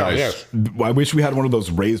they it really right now. nice? Yes. I wish we had one of those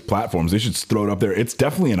raised platforms. They should throw it up there. It's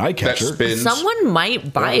definitely an eye That catcher. spins. Someone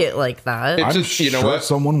might buy it like that. It's I'm just, you know sure what?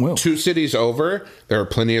 someone will. 2 cities over, there are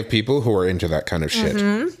plenty of people who are into that kind of shit.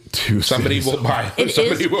 Somebody will buy it.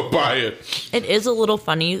 Somebody will buy it. It is a little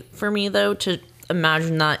funny for me, though, to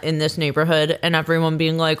imagine that in this neighborhood and everyone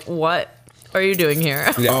being like, what are you doing here?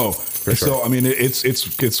 Oh, so I mean,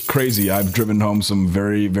 it's crazy. I've driven home some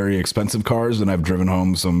very, very expensive cars, and I've driven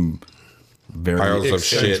home some very Piles of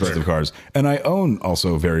shit. inexpensive cars, and I own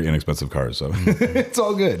also very inexpensive cars. So it's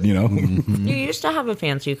all good, you know. You used to have a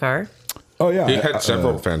fancy car. Oh yeah, He had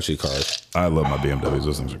several fancy cars. I love my BMWs.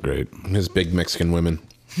 Those things are great. His big Mexican women.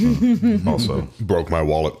 Also, Broke my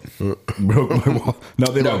wallet. broke my wall. No,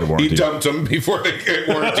 they don't have a He warranty. dumped them before the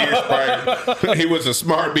warranty expired. He was a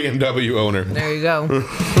smart BMW owner. There you go.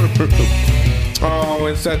 Oh,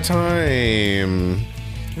 it's that time.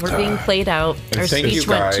 We're being played out. Our thank you speech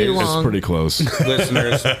went too guys. long. Pretty close.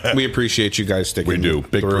 Listeners, we appreciate you guys sticking We do.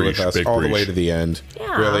 Big through preach, with us big all the preach. way to the end.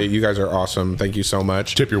 Yeah. Really, you guys are awesome. Thank you so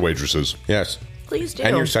much. Tip your waitresses. Yes. Please do.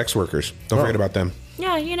 And your sex workers. Don't forget about them,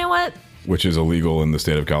 Yeah, you know what? Which is illegal in the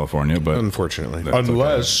state of California, but unfortunately.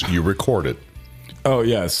 Unless you record it. oh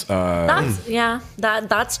yes.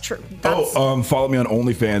 That's true. That's Follow me on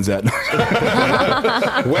OnlyFans at.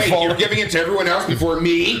 Wait, you're giving it to everyone else before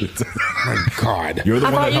me? Oh my God. You're the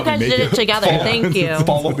I one thought that you helped me guys make did it together. Thank you.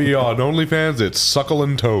 Follow me on OnlyFans. It's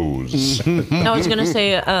Suckling Toes. I was gonna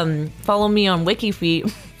say, follow me on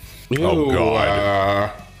WikiFeet. Oh,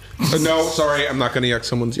 God. No, sorry, I'm not going to yuck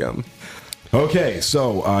someone's yum. Okay,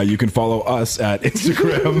 so you can follow us at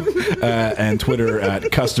Instagram and Twitter at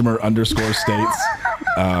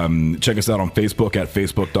customer_states. Check us out on Facebook at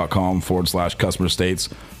facebook.com/customer states.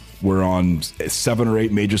 We're on 7 or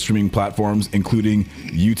 8 major streaming platforms, including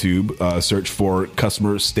YouTube. Search for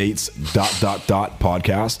customer states ...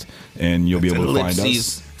 podcast, and you'll be able to find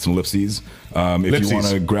us. Some ellipses. If you want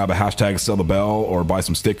to grab a hashtag sell the bell or buy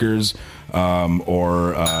some stickers,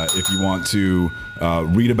 or if you want to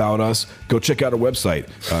read about us, go check out our website,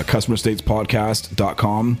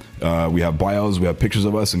 customerstatespodcast.com. We have bios, we have pictures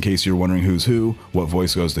of us in case you're wondering who's who, what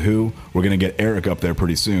voice goes to who. We're going to get Eric up there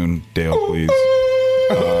pretty soon. Dale, please.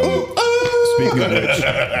 Speaking of which,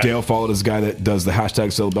 Dale followed this guy that does the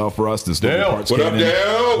hashtag sell the bell for us. This Dale, parts what up, scanning,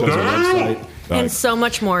 Dale? does our website. And so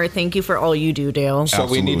much more. Thank you for all you do, Dale. So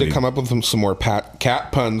we need to Absolutely. come up with some more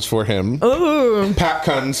cat puns for him. Ooh. Pat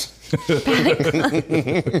puns. He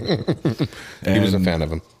was a fan of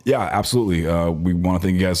him. Yeah, absolutely. We want to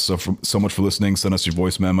thank you guys so much for listening. Send us your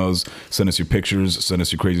voice memos, send us your pictures, send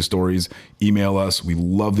us your crazy stories, email us. We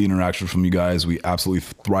love the interaction from you guys. We absolutely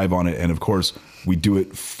thrive on it. And of course, we do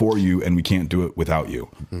it for you, and we can't do it without you.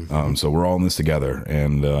 So we're all in this together.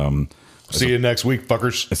 And See you next week,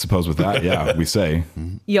 fuckers. I suppose with that, yeah, we say,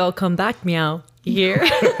 Y'all come back, meow. Here.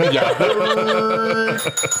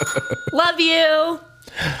 Love you.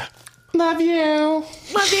 Love you.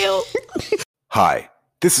 Love you. Hi,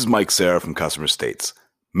 this is Mike Serra from Customer States.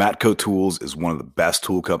 Matco Tools is one of the best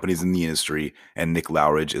tool companies in the industry, and Nick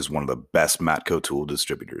Lowridge is one of the best Matco tool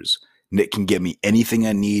distributors. Nick can get me anything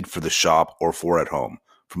I need for the shop or for at home.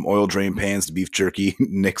 From oil drain pans to beef jerky,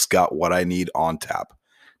 Nick's got what I need on tap.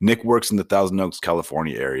 Nick works in the Thousand Oaks,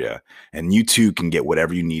 California area, and you too can get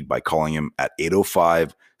whatever you need by calling him at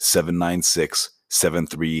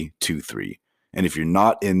 805-796-7323. And if you're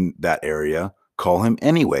not in that area, call him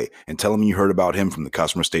anyway and tell him you heard about him from the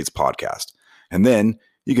Customer States podcast. And then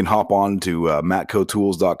you can hop on to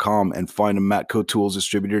matcotools.com and find a Matco Tools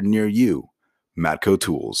distributor near you. Matco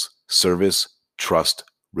Tools. Service, trust,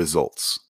 results.